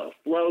into flow.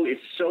 Flow is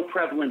so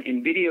prevalent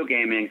in video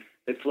gaming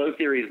that flow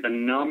theory is the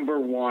number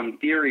one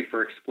theory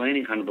for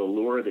explaining kind of the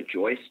lure of the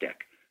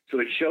joystick. So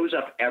it shows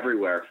up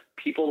everywhere.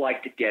 People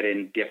like to get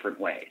in different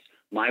ways.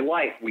 My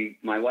wife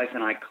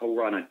and I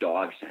co-run a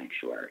dog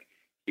sanctuary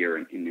here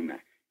in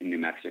New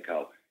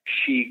Mexico.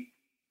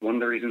 One of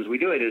the reasons we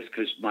do it is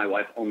because my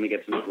wife only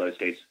gets into flow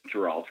states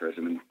through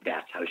altruism, and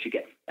that's how she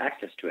gets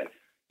access to it.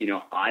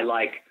 I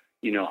like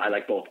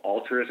both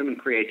altruism and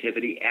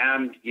creativity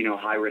and,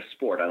 high risk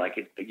sport. I like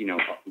it,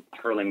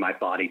 hurling my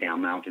body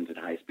down mountains at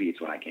high speeds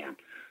when I can.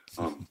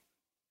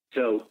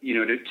 So,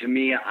 to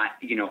me,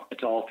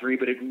 it's all three,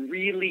 but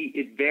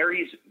it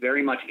varies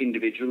very much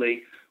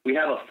individually. We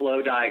have a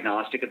flow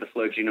diagnostic at the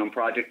Flow Genome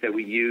Project that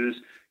we use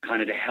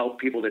kind of to help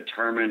people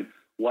determine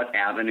what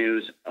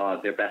avenues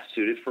they're best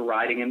suited for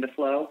riding into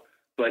flow,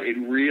 but it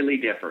really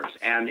differs.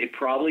 And it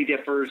probably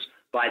differs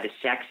by the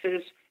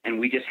sexes, and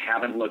we just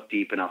haven't looked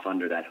deep enough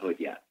under that hood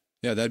yet.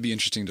 Yeah, that'd be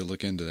interesting to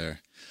look into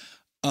there.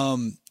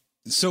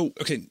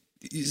 Okay,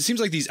 it seems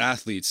like these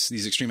athletes,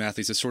 these extreme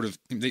athletes, have sort of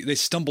they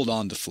stumbled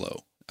onto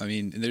flow. I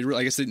mean,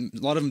 I guess a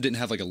lot of them didn't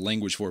have like a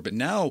language for it, but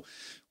now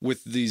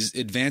with these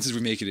advances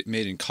we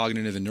made in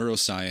cognitive and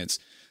neuroscience,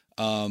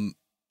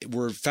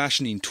 we're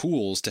fashioning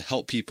tools to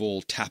help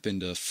people tap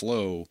into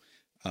flow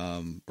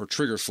or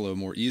trigger flow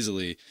more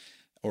easily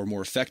or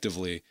more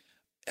effectively.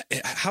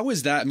 How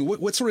is that? I mean,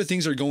 what sort of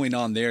things are going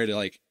on there to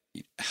like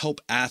help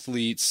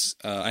athletes?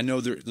 I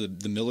know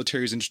the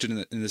military is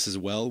interested in this as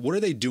well. What are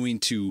they doing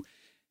to,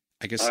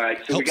 I guess, all right,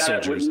 so help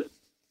soldiers?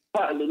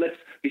 Let's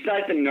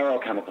besides the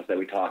neurochemicals that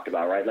we talked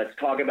about, right? Let's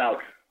talk about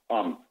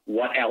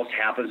what else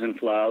happens in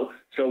flow.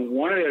 So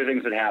one of the other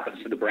things that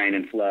happens to the brain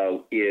in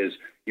flow is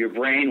your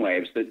brain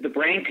waves. The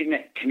brain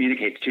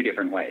communicates two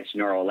different ways: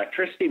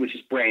 neuroelectricity, which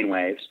is brain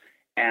waves,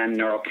 and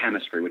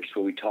neurochemistry, which is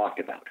what we talked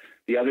about.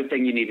 The other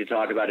thing you need to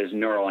talk about is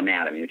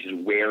neuroanatomy, which is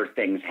where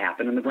things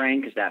happen in the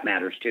brain, because that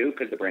matters too,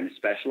 because the brain is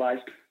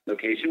specialized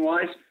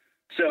location-wise.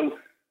 So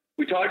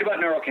we talked about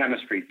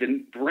neurochemistry.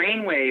 The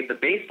brainwave, the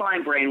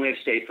baseline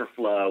brainwave state for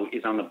flow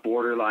is on the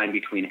borderline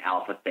between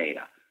alpha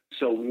theta.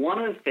 So one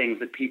of the things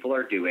that people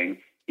are doing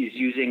is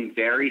using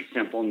very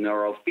simple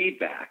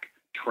neurofeedback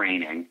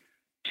training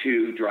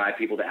to drive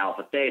people to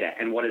alpha theta.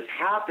 And what has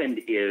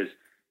happened is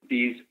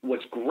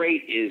what's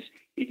great is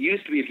it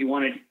used to be if you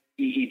wanted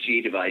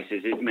EEG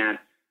devices, it meant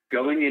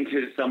going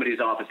into somebody's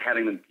office,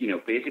 having them,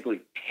 basically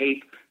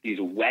tape these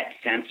wet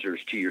sensors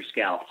to your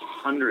scalp,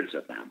 hundreds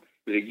of them.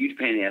 It was a huge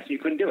pain in the ass, and you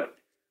couldn't do it.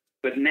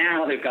 But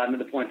now they've gotten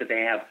to the point that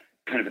they have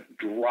kind of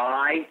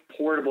dry,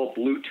 portable,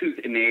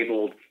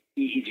 Bluetooth-enabled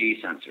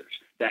EEG sensors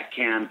that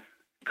can,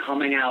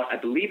 coming out, I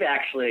believe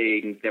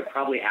actually they're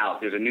probably out.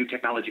 There's a new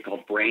technology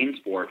called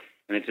BrainSport,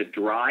 and it's a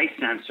dry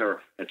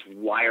sensor that's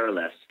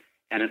wireless,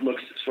 and it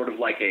looks sort of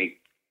like a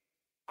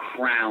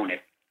crown.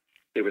 If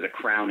there was a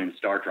crown in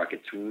Star Trek,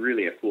 it's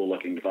really a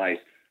cool-looking device.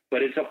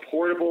 But it's a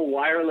portable,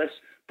 wireless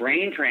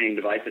brain training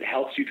device that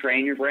helps you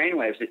train your brain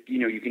waves. That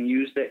you can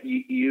use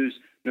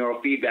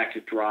neurofeedback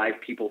to drive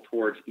people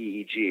towards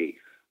EEG.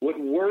 What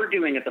we're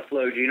doing at the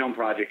Flow Genome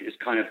Project is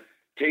kind of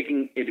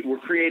taking it. We're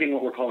creating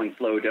what we're calling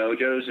flow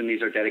dojos, and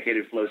these are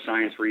dedicated flow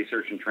science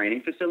research and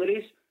training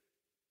facilities.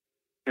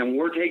 And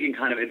we're taking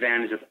kind of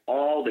advantage of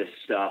all this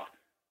stuff,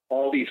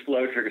 all these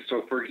flow triggers.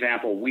 So, for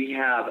example, we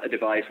have a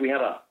device. We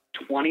have a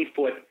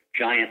 20-foot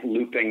giant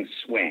looping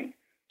swing.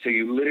 So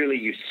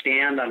you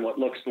stand on what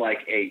looks like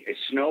a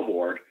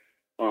snowboard.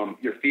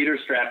 Your feet are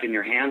strapped and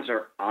your hands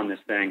are on this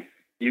thing.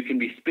 You can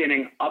be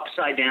spinning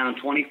upside down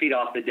 20 feet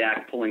off the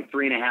deck, pulling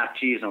 3.5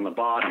 Gs on the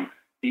bottom.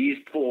 These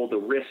pull the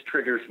wrist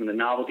triggers from the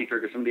novelty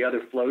triggers, some of the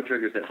other flow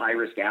triggers that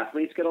high-risk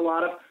athletes get a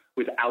lot of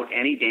without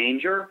any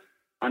danger.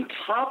 On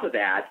top of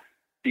that,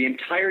 the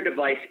entire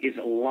device is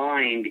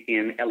lined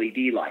in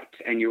LED lights,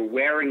 and you're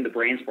wearing the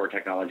BrainSport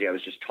technology I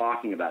was just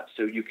talking about.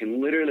 So you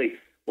can literally,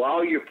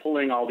 while you're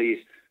pulling all these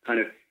kind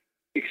of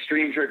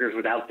extreme triggers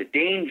without the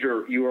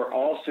danger, you are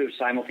also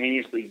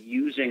simultaneously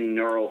using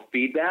neural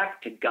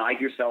feedback to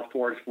guide yourself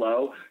towards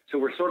flow. So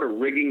we're sort of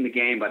rigging the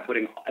game by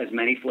putting as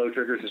many flow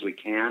triggers as we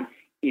can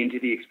into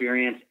the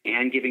experience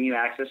and giving you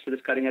access to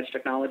this cutting-edge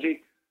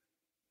technology.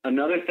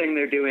 Another thing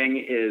they're doing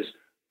is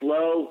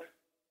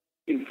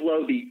in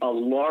flow, a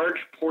large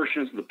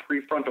portions of the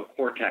prefrontal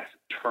cortex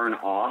turn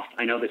off.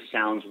 I know this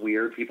sounds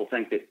weird. People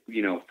think that,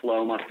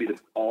 flow must be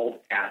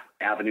all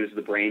avenues of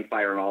the brain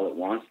firing all at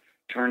once.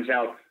 Turns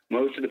out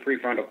most of the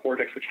prefrontal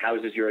cortex, which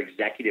houses your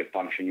executive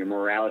function, your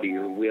morality,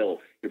 your will,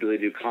 your ability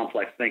to do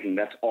complex thinking,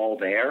 that's all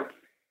there.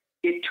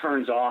 It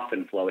turns off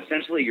in flow.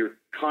 Essentially, your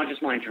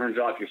conscious mind turns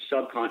off. Your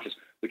subconscious,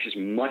 which is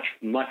much,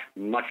 much,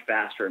 much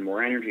faster and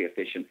more energy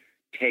efficient,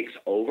 takes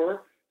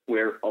over,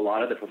 where a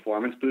lot of the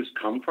performance boosts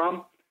come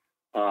from.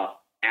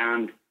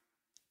 And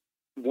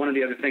one of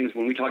the other things,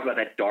 when we talk about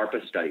that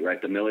DARPA study,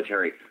 right, the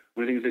military,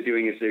 one of the things they're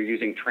doing is they're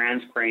using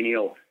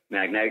transcranial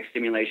magnetic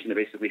stimulation. They're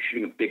basically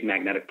shooting a big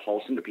magnetic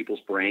pulse into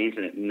people's brains,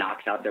 and it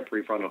knocks out their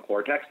prefrontal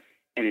cortex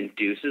and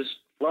induces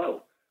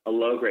flow, a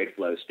low-grade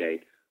flow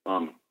state.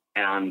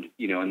 And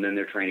then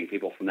they're training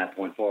people from that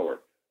point forward.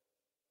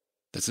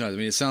 That's nuts. I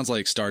mean, it sounds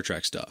like Star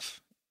Trek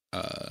stuff.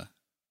 You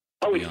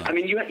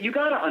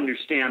got to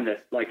understand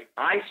that, like,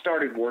 I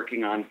started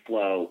working on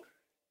flow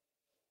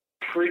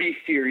pretty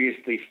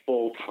seriously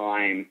full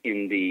time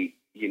in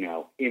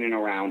in and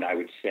around, I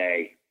would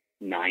say,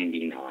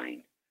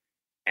 99.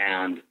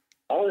 And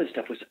all this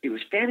stuff was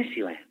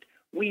fantasy land.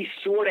 We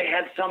sort of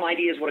had some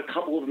ideas what a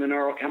couple of the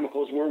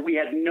neurochemicals were. We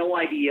had no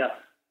idea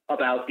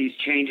about these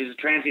changes.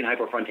 Transient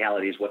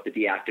hyperfrontality is what the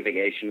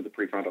deactivation of the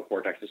prefrontal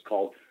cortex is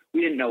called.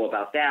 We didn't know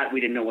about that. We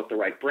didn't know what the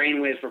right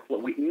brain waves for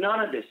flow. None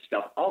of this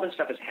stuff, all this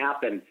stuff has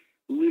happened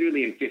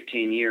literally in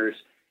 15 years.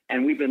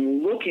 And we've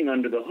been looking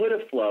under the hood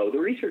of flow. The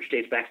research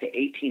dates back to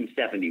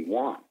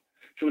 1871.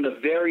 Some of the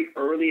very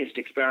earliest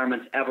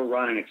experiments ever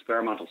run in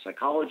experimental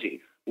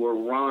psychology were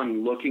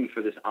run looking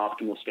for this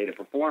optimal state of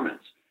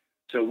performance.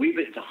 So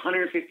it's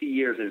 150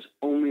 years, and it's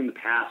only in the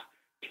past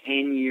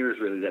 10 years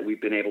really that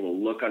we've been able to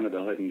look under the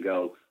hood and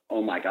go,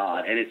 oh my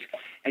God.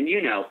 And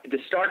you know, the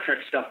Star Trek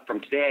stuff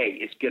from today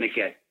is going to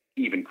get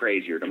even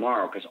crazier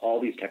tomorrow because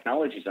all these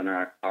technologies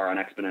are on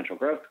exponential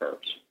growth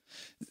curves.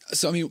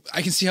 So, I mean,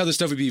 I can see how this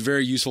stuff would be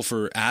very useful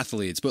for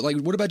athletes, but like,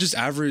 what about just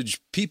average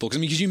people? Because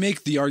I mean, because you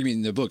make the argument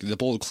in the book, the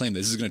bold claim that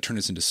this is going to turn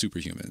us into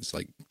superhumans,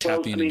 like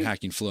tapping and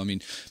hacking flow. I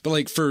mean, but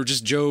like for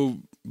just Joe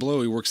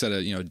Blow, who works at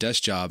a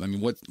desk job. I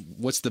mean,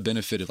 what's the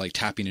benefit of like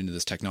tapping into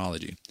this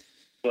technology?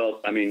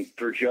 Well, I mean,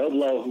 for Joe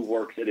Blow, who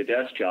works at a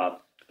desk job,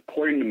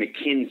 according to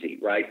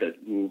McKinsey, right,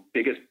 the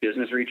biggest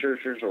business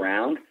researchers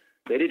around,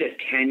 they did a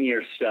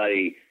 10-year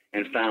study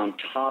and found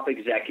top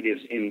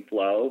executives in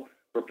flow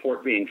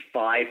report being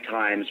 5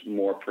 times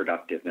more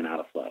productive than out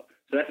of flow.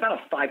 So that's not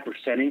a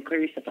 5%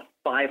 increase, that's a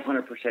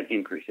 500%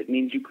 increase. It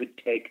means you could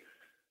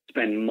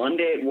spend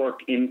Monday at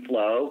work in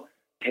flow,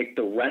 take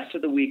the rest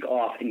of the week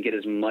off, and get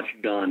as much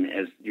done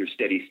as your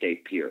steady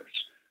state peers.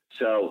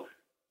 So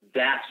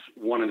that's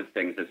one of the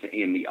things that's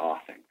in the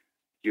offing.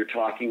 You're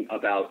talking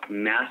about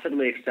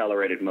massively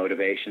accelerated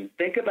motivation.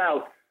 Think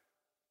about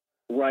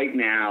right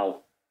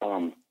now,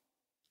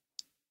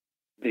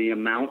 the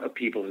amount of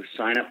people who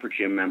sign up for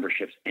gym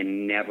memberships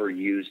and never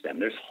use them.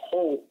 There's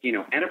whole,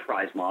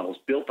 enterprise models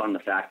built on the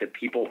fact that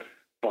people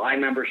buy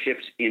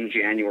memberships in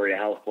January to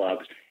health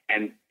clubs,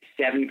 and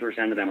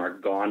 70% of them are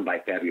gone by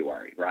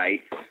February, right?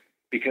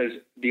 Because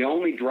the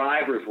only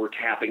drivers we're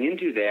tapping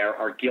into there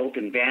are guilt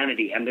and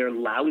vanity, and they're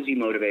lousy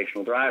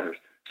motivational drivers.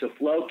 So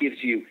flow gives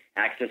you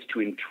access to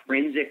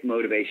intrinsic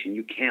motivation.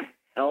 You can't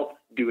help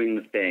doing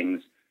the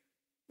things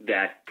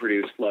that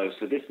produce flow.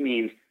 So this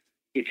means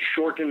it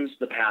shortens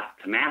the path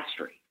to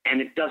mastery.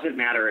 And it doesn't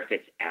matter if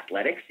it's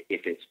athletics,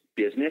 if it's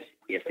business,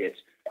 if it's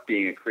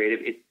being a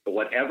creative,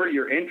 whatever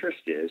your interest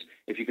is,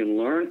 if you can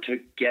learn to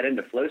get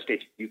into flow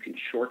states, you can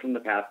shorten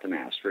the path to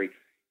mastery.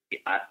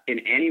 In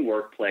any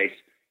workplace,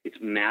 it's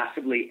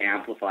massively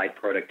amplified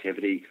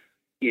productivity.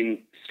 In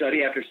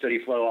study after study,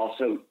 flow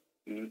also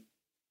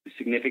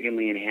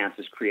significantly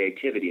enhances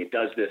creativity. It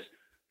does this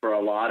for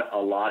a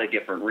lot of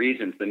different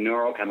reasons. The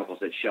neurochemicals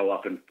that show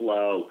up in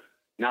flow,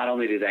 not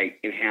only do they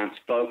enhance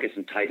focus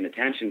and tighten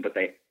attention, but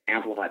they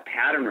amplify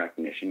pattern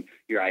recognition,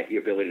 your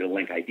ability to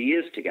link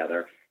ideas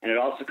together, and it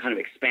also kind of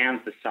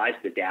expands the size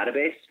of the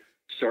database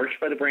searched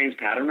by the brain's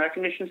pattern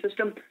recognition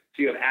system,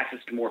 so you have access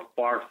to more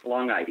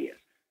far-flung ideas.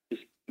 This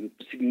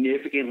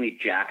significantly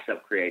jacks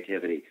up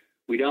creativity.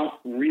 We don't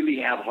really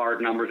have hard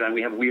numbers, and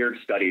we have weird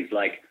studies,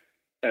 like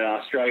an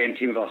Australian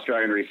team of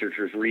Australian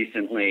researchers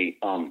recently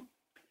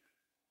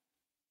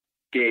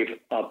gave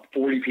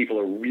 40 people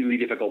a really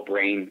difficult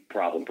brain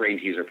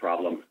teaser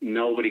problem.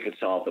 Nobody could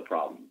solve the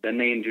problem. Then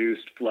they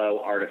induced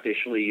flow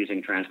artificially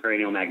using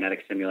transcranial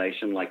magnetic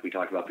stimulation, like we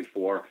talked about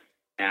before,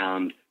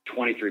 and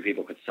 23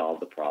 people could solve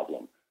the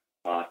problem.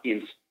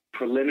 In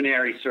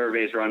preliminary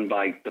surveys run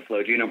by the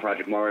Flow Genome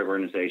Project Maury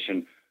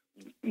organization,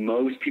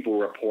 most people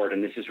report,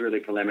 and this is really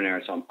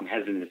preliminary, so I'm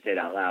hesitant to say it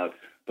out loud,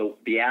 but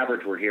the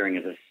average we're hearing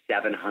is a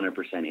 700%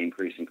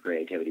 increase in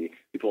creativity.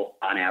 People,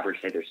 on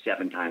average, say they're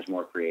 7 times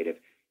more creative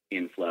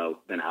in flow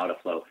than out of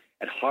flow.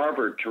 At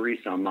Harvard,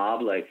 Teresa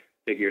Amable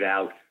figured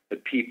out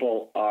that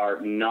people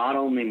are not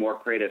only more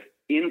creative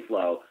in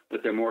flow,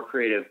 but they're more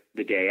creative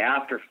the day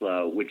after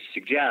flow, which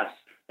suggests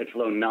that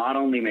flow not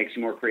only makes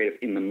you more creative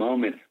in the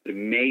moment, but it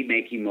may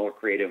make you more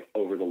creative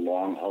over the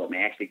long haul. It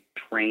may actually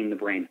train the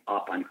brain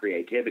up on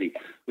creativity,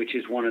 which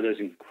is one of those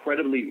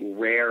incredibly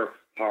rare,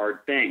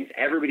 hard things.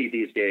 Everybody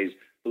these days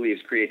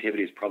believes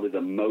creativity is probably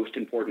the most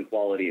important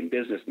quality in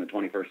business in the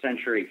 21st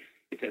century.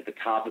 It's at the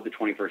top of the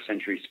 21st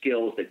century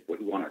skills that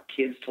we want our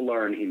kids to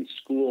learn in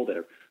school that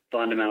are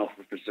fundamental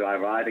for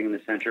surviving in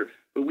the center.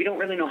 But we don't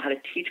really know how to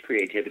teach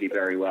creativity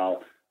very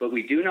well. But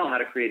we do know how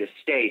to create a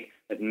state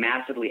that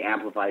massively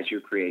amplifies your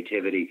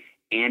creativity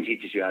and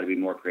teaches you how to be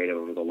more creative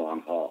over the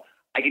long haul.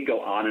 I could go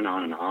on and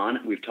on and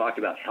on. We've talked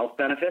about health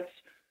benefits.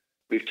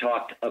 We've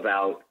talked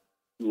about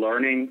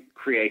learning,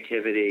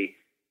 creativity,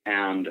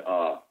 and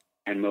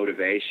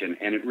motivation.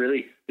 And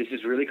this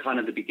is really kind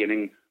of the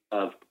beginning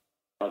of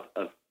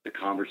the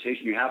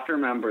conversation. You have to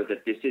remember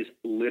that this is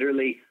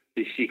literally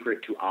the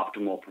secret to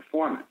optimal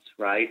performance,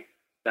 right?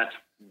 That's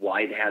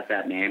why it has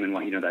that name,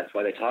 and that's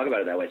why they talk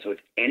about it that way. So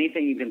it's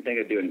anything you can think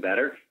of doing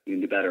better, you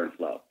can do better in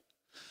flow.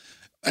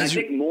 And I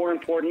think more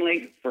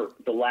importantly, for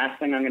the last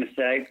thing I'm going to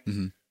say,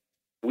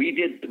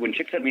 when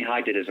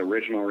Csikszentmihalyi did his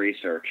original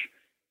research,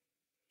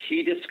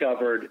 he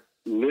discovered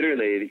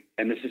literally,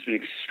 and this has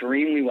been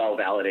extremely well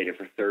validated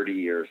for 30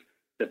 years,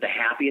 that the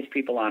happiest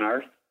people on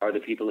earth are the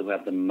people who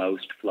have the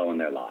most flow in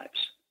their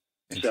lives.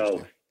 So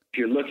if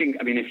you're looking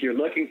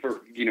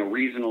for,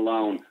 reason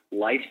alone,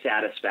 life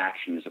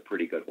satisfaction is a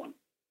pretty good one.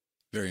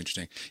 Very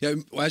interesting. Yeah.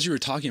 As you were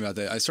talking about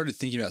that, I started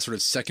thinking about sort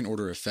of second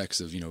order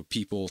effects of,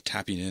 people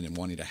tapping in and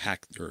wanting to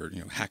hack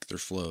their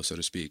flow, so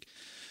to speak.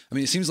 I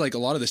mean, it seems like a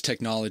lot of this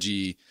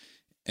technology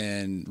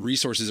and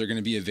resources are going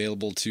to be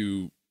available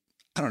to,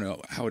 I don't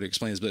know how to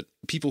explain this, but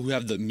people who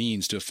have the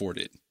means to afford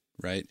it,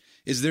 right?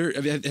 Is there,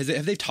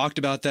 have they talked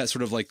about that,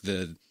 sort of like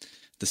the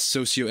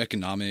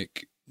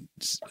socioeconomic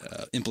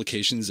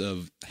implications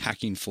of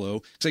hacking flow?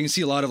 Because I can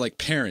see a lot of like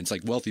parents,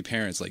 like wealthy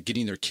parents, like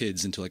getting their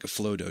kids into like a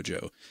flow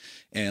dojo,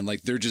 and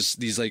like they're just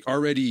these like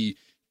already,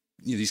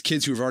 you know, these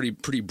kids who are already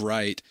pretty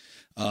bright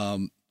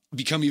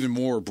become even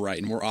more bright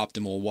and more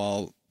optimal,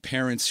 while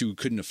parents who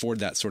couldn't afford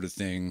that sort of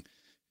thing,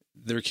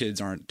 their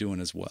kids aren't doing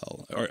as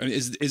well. Or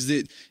is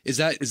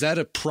that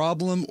a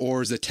problem,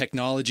 or is the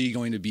technology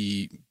going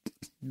to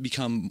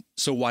become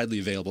so widely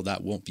available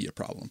that won't be a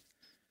problem?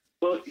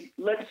 Well,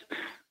 let's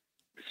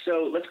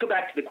go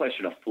back to the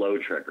question of flow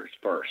triggers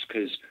first,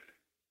 because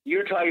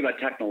you're talking about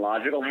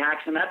technological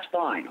hacks, and that's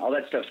fine. All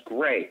that stuff's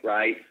great,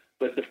 right?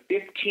 But the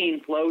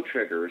 15 flow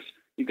triggers,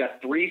 you've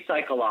got 3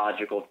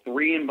 psychological,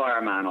 3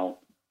 environmental,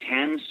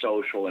 10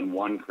 social, and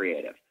 1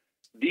 creative.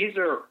 These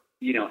are,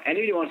 you know,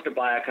 anybody who wants to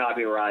buy a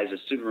copy of Rise of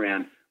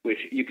Superman, which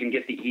you can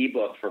get the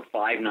ebook for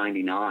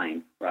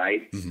 $5.99,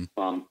 right?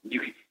 Mm-hmm.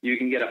 You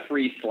can get a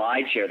free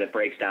SlideShare that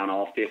breaks down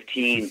all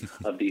 15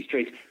 of these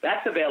traits.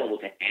 That's available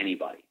to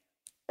anybody,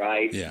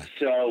 right? Yeah.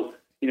 So,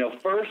 you know,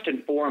 first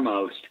and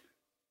foremost,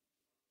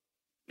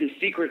 the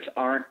secrets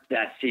aren't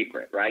that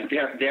secret, right?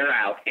 They're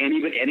out.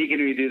 Any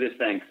can do this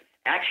thing.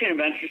 Action and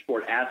adventure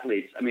sport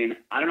athletes, I mean,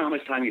 I don't know how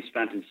much time you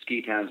spent in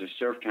ski towns or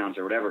surf towns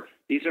or whatever.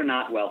 These are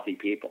not wealthy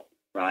people,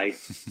 right?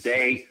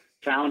 They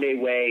found a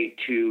way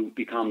to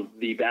become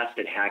the best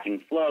at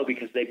hacking flow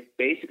because they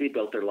basically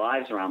built their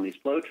lives around these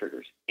flow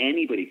triggers.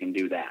 Anybody can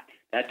do that.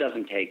 That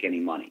doesn't take any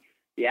money.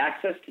 The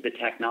access to the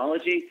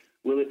technology,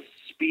 will it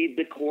speed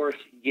the course?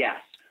 Yes.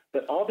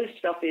 But all this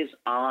stuff is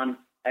on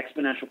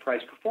exponential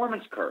price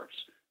performance curves.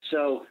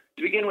 So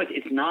to begin with,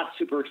 it's not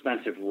super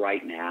expensive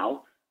right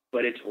now,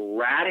 but it's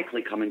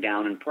radically coming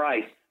down in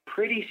price.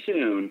 Pretty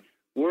soon,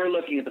 we're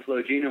looking at the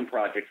Flow Genome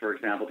Project, for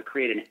example, to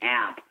create an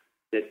app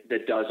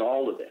that does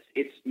all of this.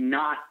 It's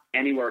not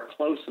anywhere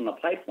close in the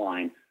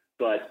pipeline,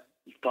 but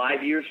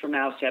 5 years from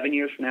now, 7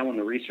 years from now, when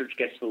the research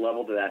gets to the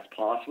level that that's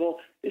possible,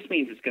 this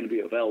means it's going to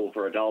be available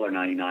for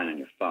 $1.99 on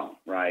your phone,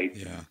 right?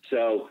 Yeah.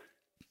 So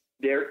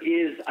there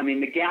is, I mean,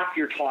 the gap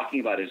you're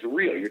talking about is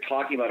real. You're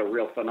talking about a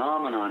real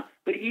phenomenon.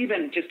 But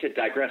even just to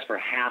digress for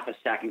half a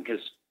second, because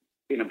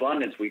in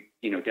Abundance, we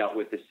dealt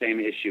with the same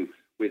issue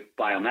with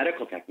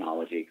biomedical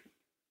technology.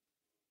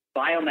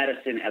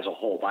 Biomedicine as a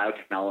whole,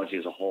 biotechnology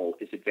as a whole,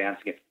 is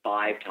advancing at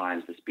 5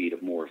 times the speed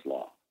of Moore's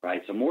law,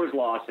 right? So Moore's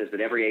law says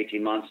that every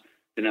 18 months,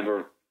 the number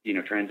of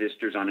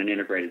transistors on an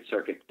integrated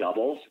circuit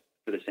doubles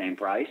for the same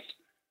price.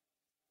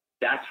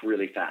 That's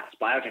really fast.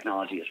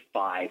 Biotechnology is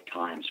 5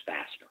 times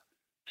faster.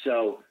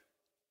 So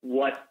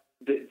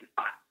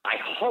I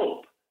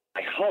hope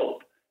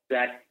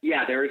that,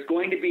 yeah, there is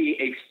going to be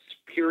a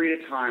period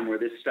of time where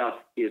this stuff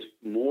is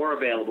more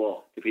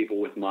available to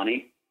people with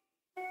money.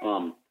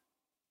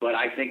 But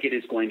I think it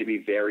is going to be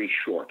very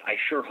short. I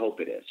sure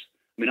hope it is.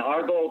 I mean,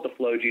 our goal at the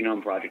Flow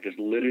Genome Project is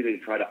literally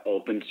to try to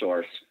open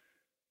source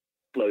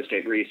flow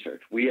state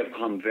research. We have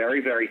come very,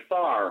 very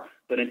far,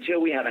 but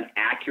until we have an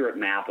accurate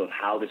map of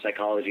how the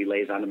psychology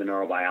lays onto the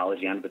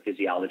neurobiology, onto the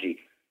physiology,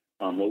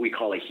 what we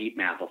call a heat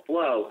map of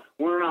flow,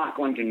 we're not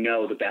going to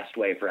know the best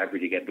way for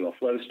everybody to get into a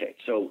flow state.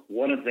 So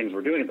one of the things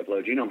we're doing at the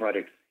Flow Genome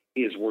Project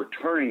is we're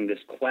turning this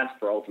quest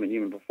for ultimate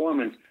human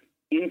performance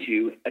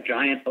into a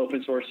giant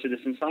open source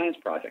citizen science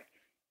project.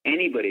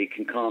 Anybody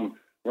can come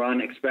run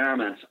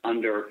experiments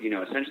under,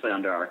 essentially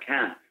under our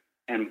tent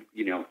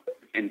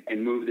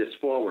and move this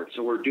forward.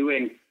 So we're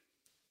doing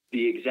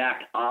the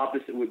exact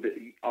opposite. With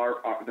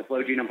the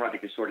Flow Genome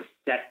Project is sort of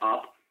set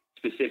up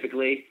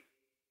specifically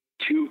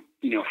to,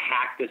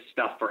 hack this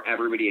stuff for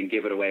everybody and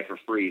give it away for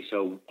free.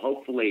 So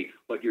hopefully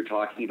what you're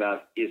talking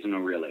about isn't a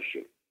real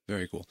issue.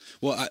 Very cool.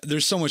 Well,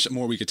 there's so much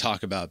more we could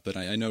talk about, but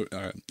I know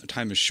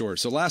time is short.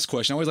 So last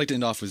question, I always like to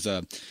end off with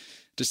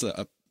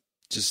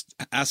just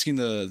asking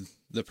the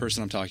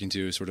person I'm talking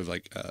to sort of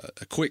like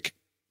a quick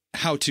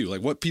how-to,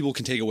 like what people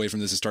can take away from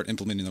this and start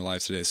implementing in their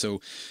lives today.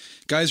 So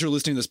guys who are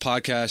listening to this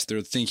podcast,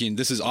 they're thinking,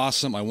 this is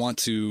awesome. I want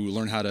to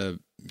learn how to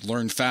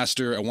learn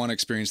faster. I want to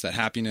experience that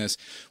happiness.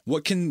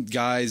 What can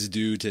guys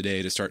do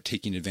today to start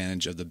taking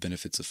advantage of the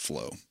benefits of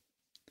flow?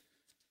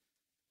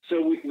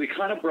 So we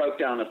kind of broke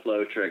down the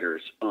flow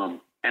triggers. And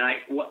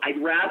what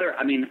I'd rather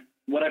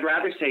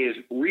say is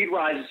read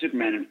Rise of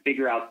Superman and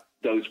figure out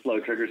those flow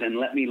triggers, and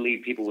let me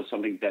leave people with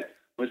something that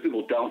most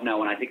people don't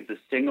know, and I think it's the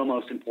single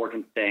most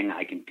important thing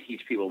I can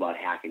teach people about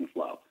hacking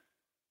flow.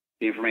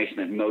 The information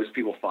that most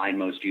people find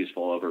most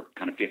useful over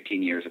kind of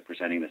 15 years of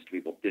presenting this to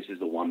people, this is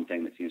the one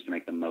thing that seems to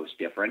make the most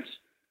difference.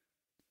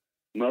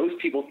 Most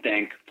people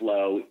think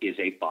flow is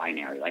a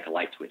binary, like a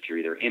light switch. You're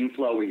either in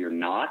flow or you're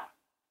not.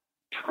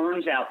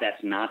 Turns out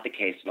that's not the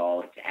case at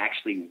all. It's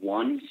actually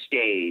one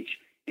stage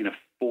in a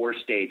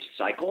 4-stage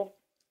cycle.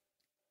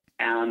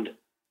 And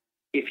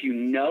if you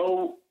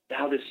know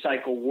how this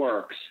cycle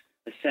works,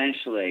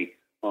 essentially,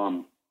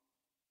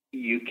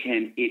 you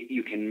can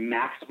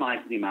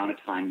maximize the amount of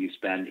time you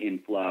spend in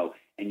flow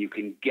and you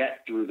can get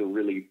through the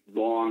really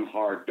long,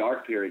 hard,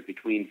 dark periods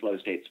between flow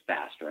states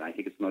faster. And I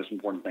think it's the most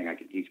important thing I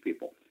can teach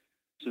people.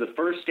 So the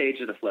first stage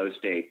of the flow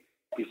state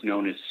is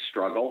known as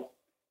struggle.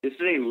 This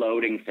is a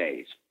loading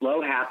phase.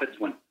 Flow happens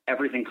when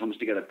everything comes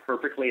together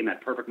perfectly in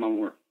that perfect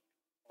moment where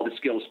all the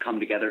skills come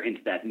together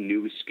into that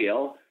new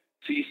skill.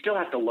 So you still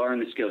have to learn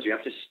the skills. You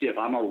have to if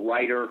I'm a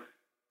writer,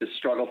 the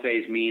struggle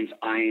phase means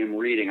I am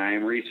reading, I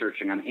am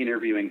researching, I'm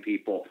interviewing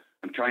people,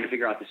 I'm trying to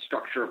figure out the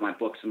structure of my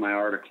books and my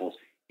articles.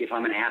 If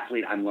I'm an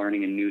athlete, I'm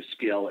learning a new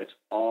skill. It's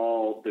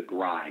all the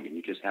grind, and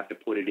you just have to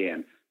put it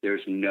in.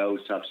 There's no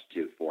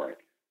substitute for it.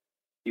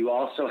 You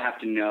also have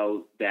to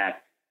know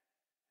that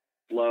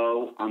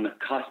flow, on the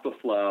cusp of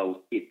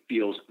flow, it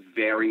feels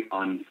very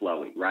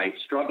unflowy, right?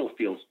 Struggle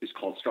is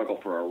called struggle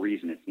for a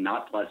reason. It's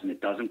not pleasant. It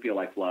doesn't feel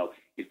like flow.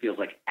 It feels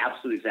like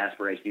absolute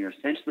exasperation. You're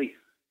essentially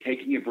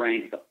taking your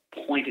brain to the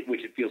point at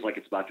which it feels like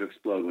it's about to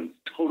explode. When it's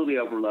totally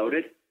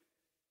overloaded,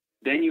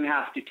 then you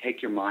have to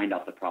take your mind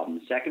off the problem.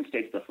 The second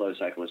stage of the flow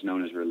cycle is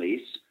known as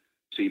release.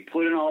 So you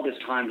put in all this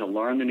time to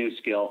learn the new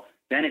skill,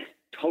 then it's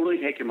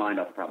totally take your mind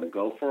off the problem.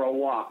 Go for a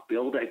walk,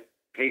 build a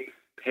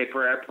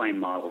paper airplane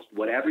models,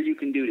 whatever you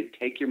can do to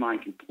take your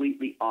mind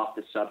completely off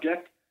the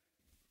subject.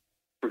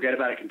 Forget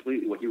about it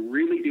completely. What you're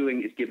really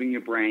doing is giving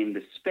your brain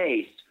the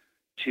space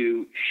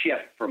to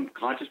shift from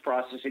conscious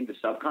processing to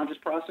subconscious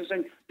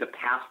processing to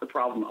pass the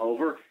problem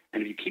over.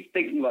 And if you keep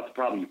thinking about the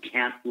problem, you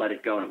can't let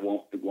it go and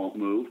it won't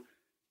move.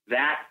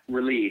 That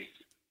release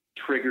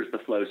triggers the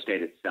flow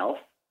state itself.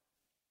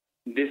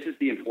 This is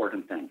the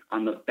important thing.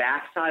 On the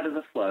backside of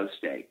the flow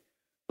state,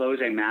 flow is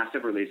a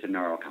massive release of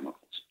neurochemicals.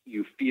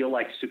 You feel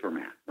like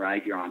Superman,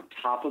 right? You're on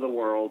top of the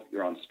world,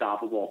 you're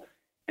unstoppable,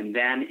 and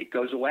then it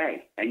goes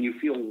away, and you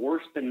feel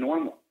worse than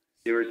normal.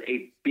 There is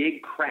a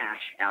big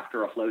crash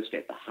after a flow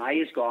state. The high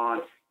is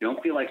gone, you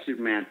don't feel like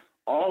Superman.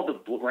 All the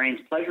brain's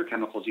pleasure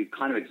chemicals, you've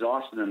kind of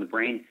exhausted them. The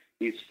brain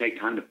needs to take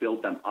time to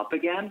build them up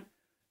again.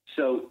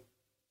 So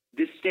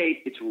this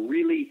state, it's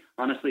really,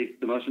 honestly,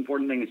 the most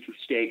important thing is to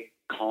stay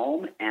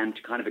calm and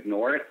to kind of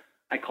ignore it.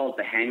 I call it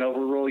the hangover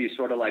rule. You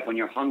sort of like when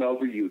you're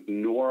hungover, you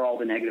ignore all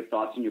the negative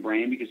thoughts in your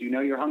brain because you know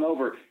you're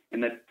hungover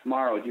and that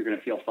tomorrow you're going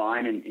to feel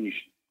fine and you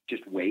should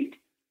just wait.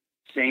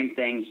 Same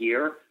thing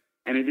here.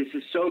 And this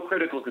is so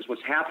critical because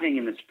what's happening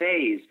in this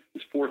phase,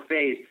 this fourth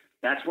phase,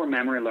 that's where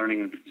memory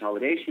learning and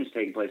consolidation is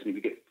taking place. And if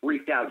you get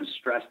freaked out and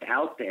stressed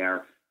out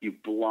there, you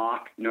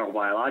block,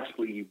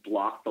 neurobiologically, you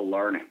block the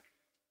learning.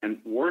 And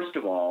worst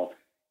of all,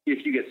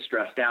 if you get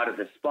stressed out at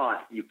this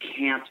spot, you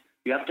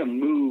have to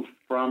move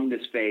from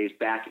this phase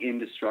back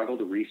into struggle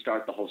to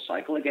restart the whole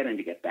cycle again and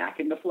to get back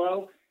into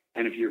flow.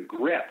 And if you're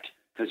gripped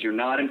because you're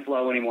not in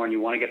flow anymore and you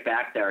want to get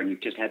back there and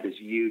you've just had this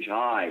huge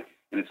high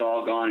and it's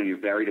all gone and you're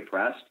very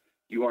depressed,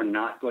 you are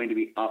not going to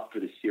be up for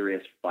the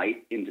serious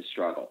fight into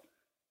struggle.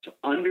 So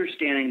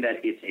understanding that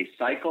it's a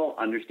cycle,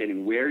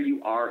 understanding where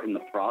you are in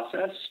the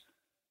process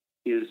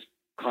is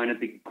kind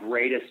of the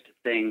greatest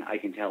thing I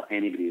can tell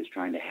anybody who's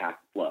trying to hack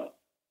flow.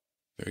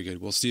 Very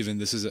good. Well, Steven,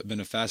 this has been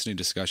a fascinating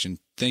discussion.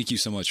 Thank you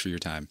so much for your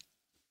time.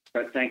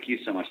 Thank you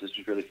so much. This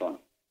was really fun.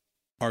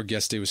 Our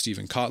guest today was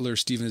Steven Kotler.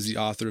 Steven is the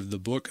author of the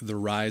book, The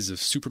Rise of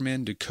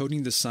Superman,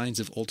 Decoding the Signs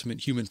of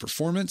Ultimate Human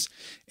Performance.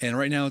 And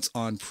right now it's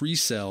on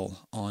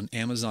pre-sale on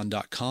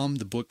Amazon.com.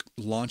 The book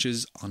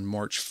launches on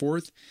March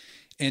 4th.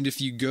 And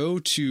if you go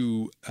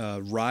to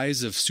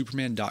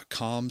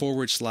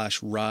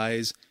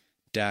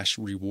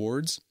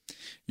riseofsuperman.com/rise-rewards,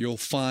 you'll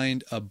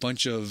find a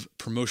bunch of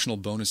promotional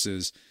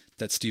bonuses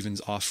that Steven's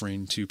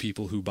offering to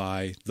people who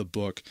buy the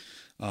book.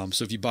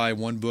 So if you buy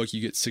one book, you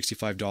get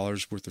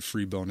 $65 worth of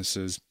free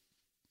bonuses,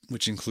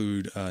 which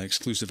include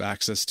exclusive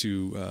access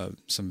to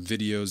some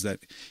videos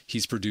that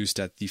he's produced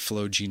at the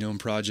Flow Genome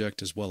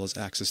Project, as well as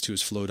access to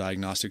his Flow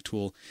diagnostic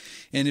tool.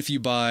 And if you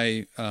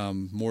buy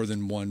more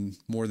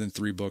than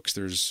three books,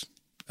 there's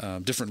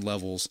different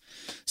levels.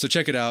 So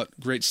check it out.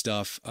 Great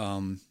stuff.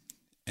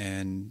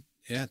 And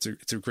yeah,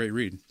 it's a great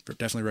read.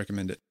 Definitely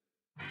recommend it.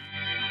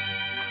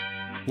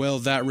 Well,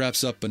 that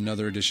wraps up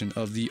another edition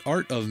of the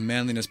Art of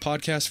Manliness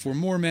podcast. For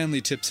more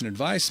manly tips and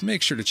advice,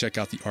 make sure to check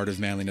out the Art of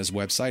Manliness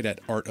website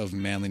at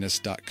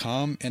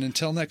artofmanliness.com. And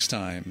until next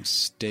time,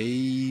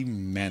 stay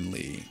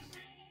manly.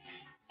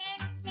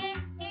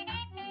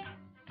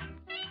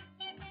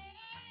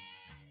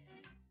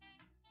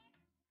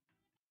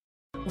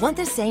 Want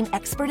the same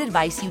expert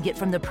advice you get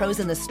from the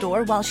pros in the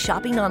store while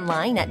shopping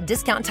online at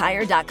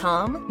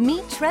discounttire.com?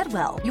 Meet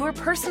Treadwell, your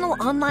personal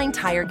online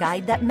tire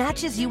guide that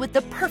matches you with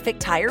the perfect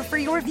tire for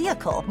your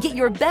vehicle. Get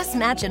your best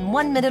match in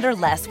 1 minute or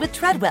less with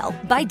Treadwell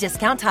by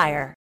Discount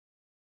Tire.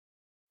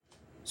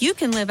 You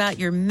can live out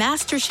your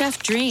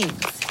MasterChef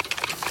dreams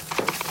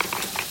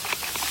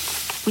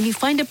when you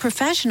find a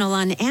professional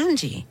on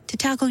Angie to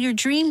tackle your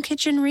dream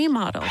kitchen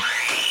remodel.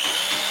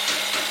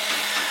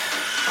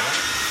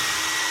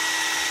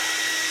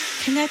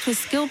 Connect with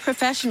skilled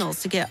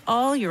professionals to get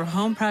all your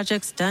home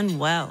projects done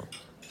well.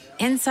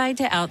 Inside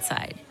to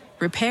outside,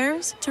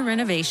 repairs to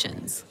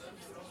renovations.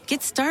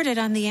 Get started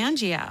on the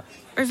Angie app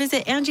or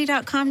visit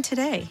Angie.com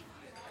today.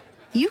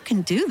 You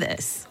can do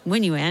this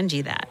when you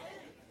Angie that.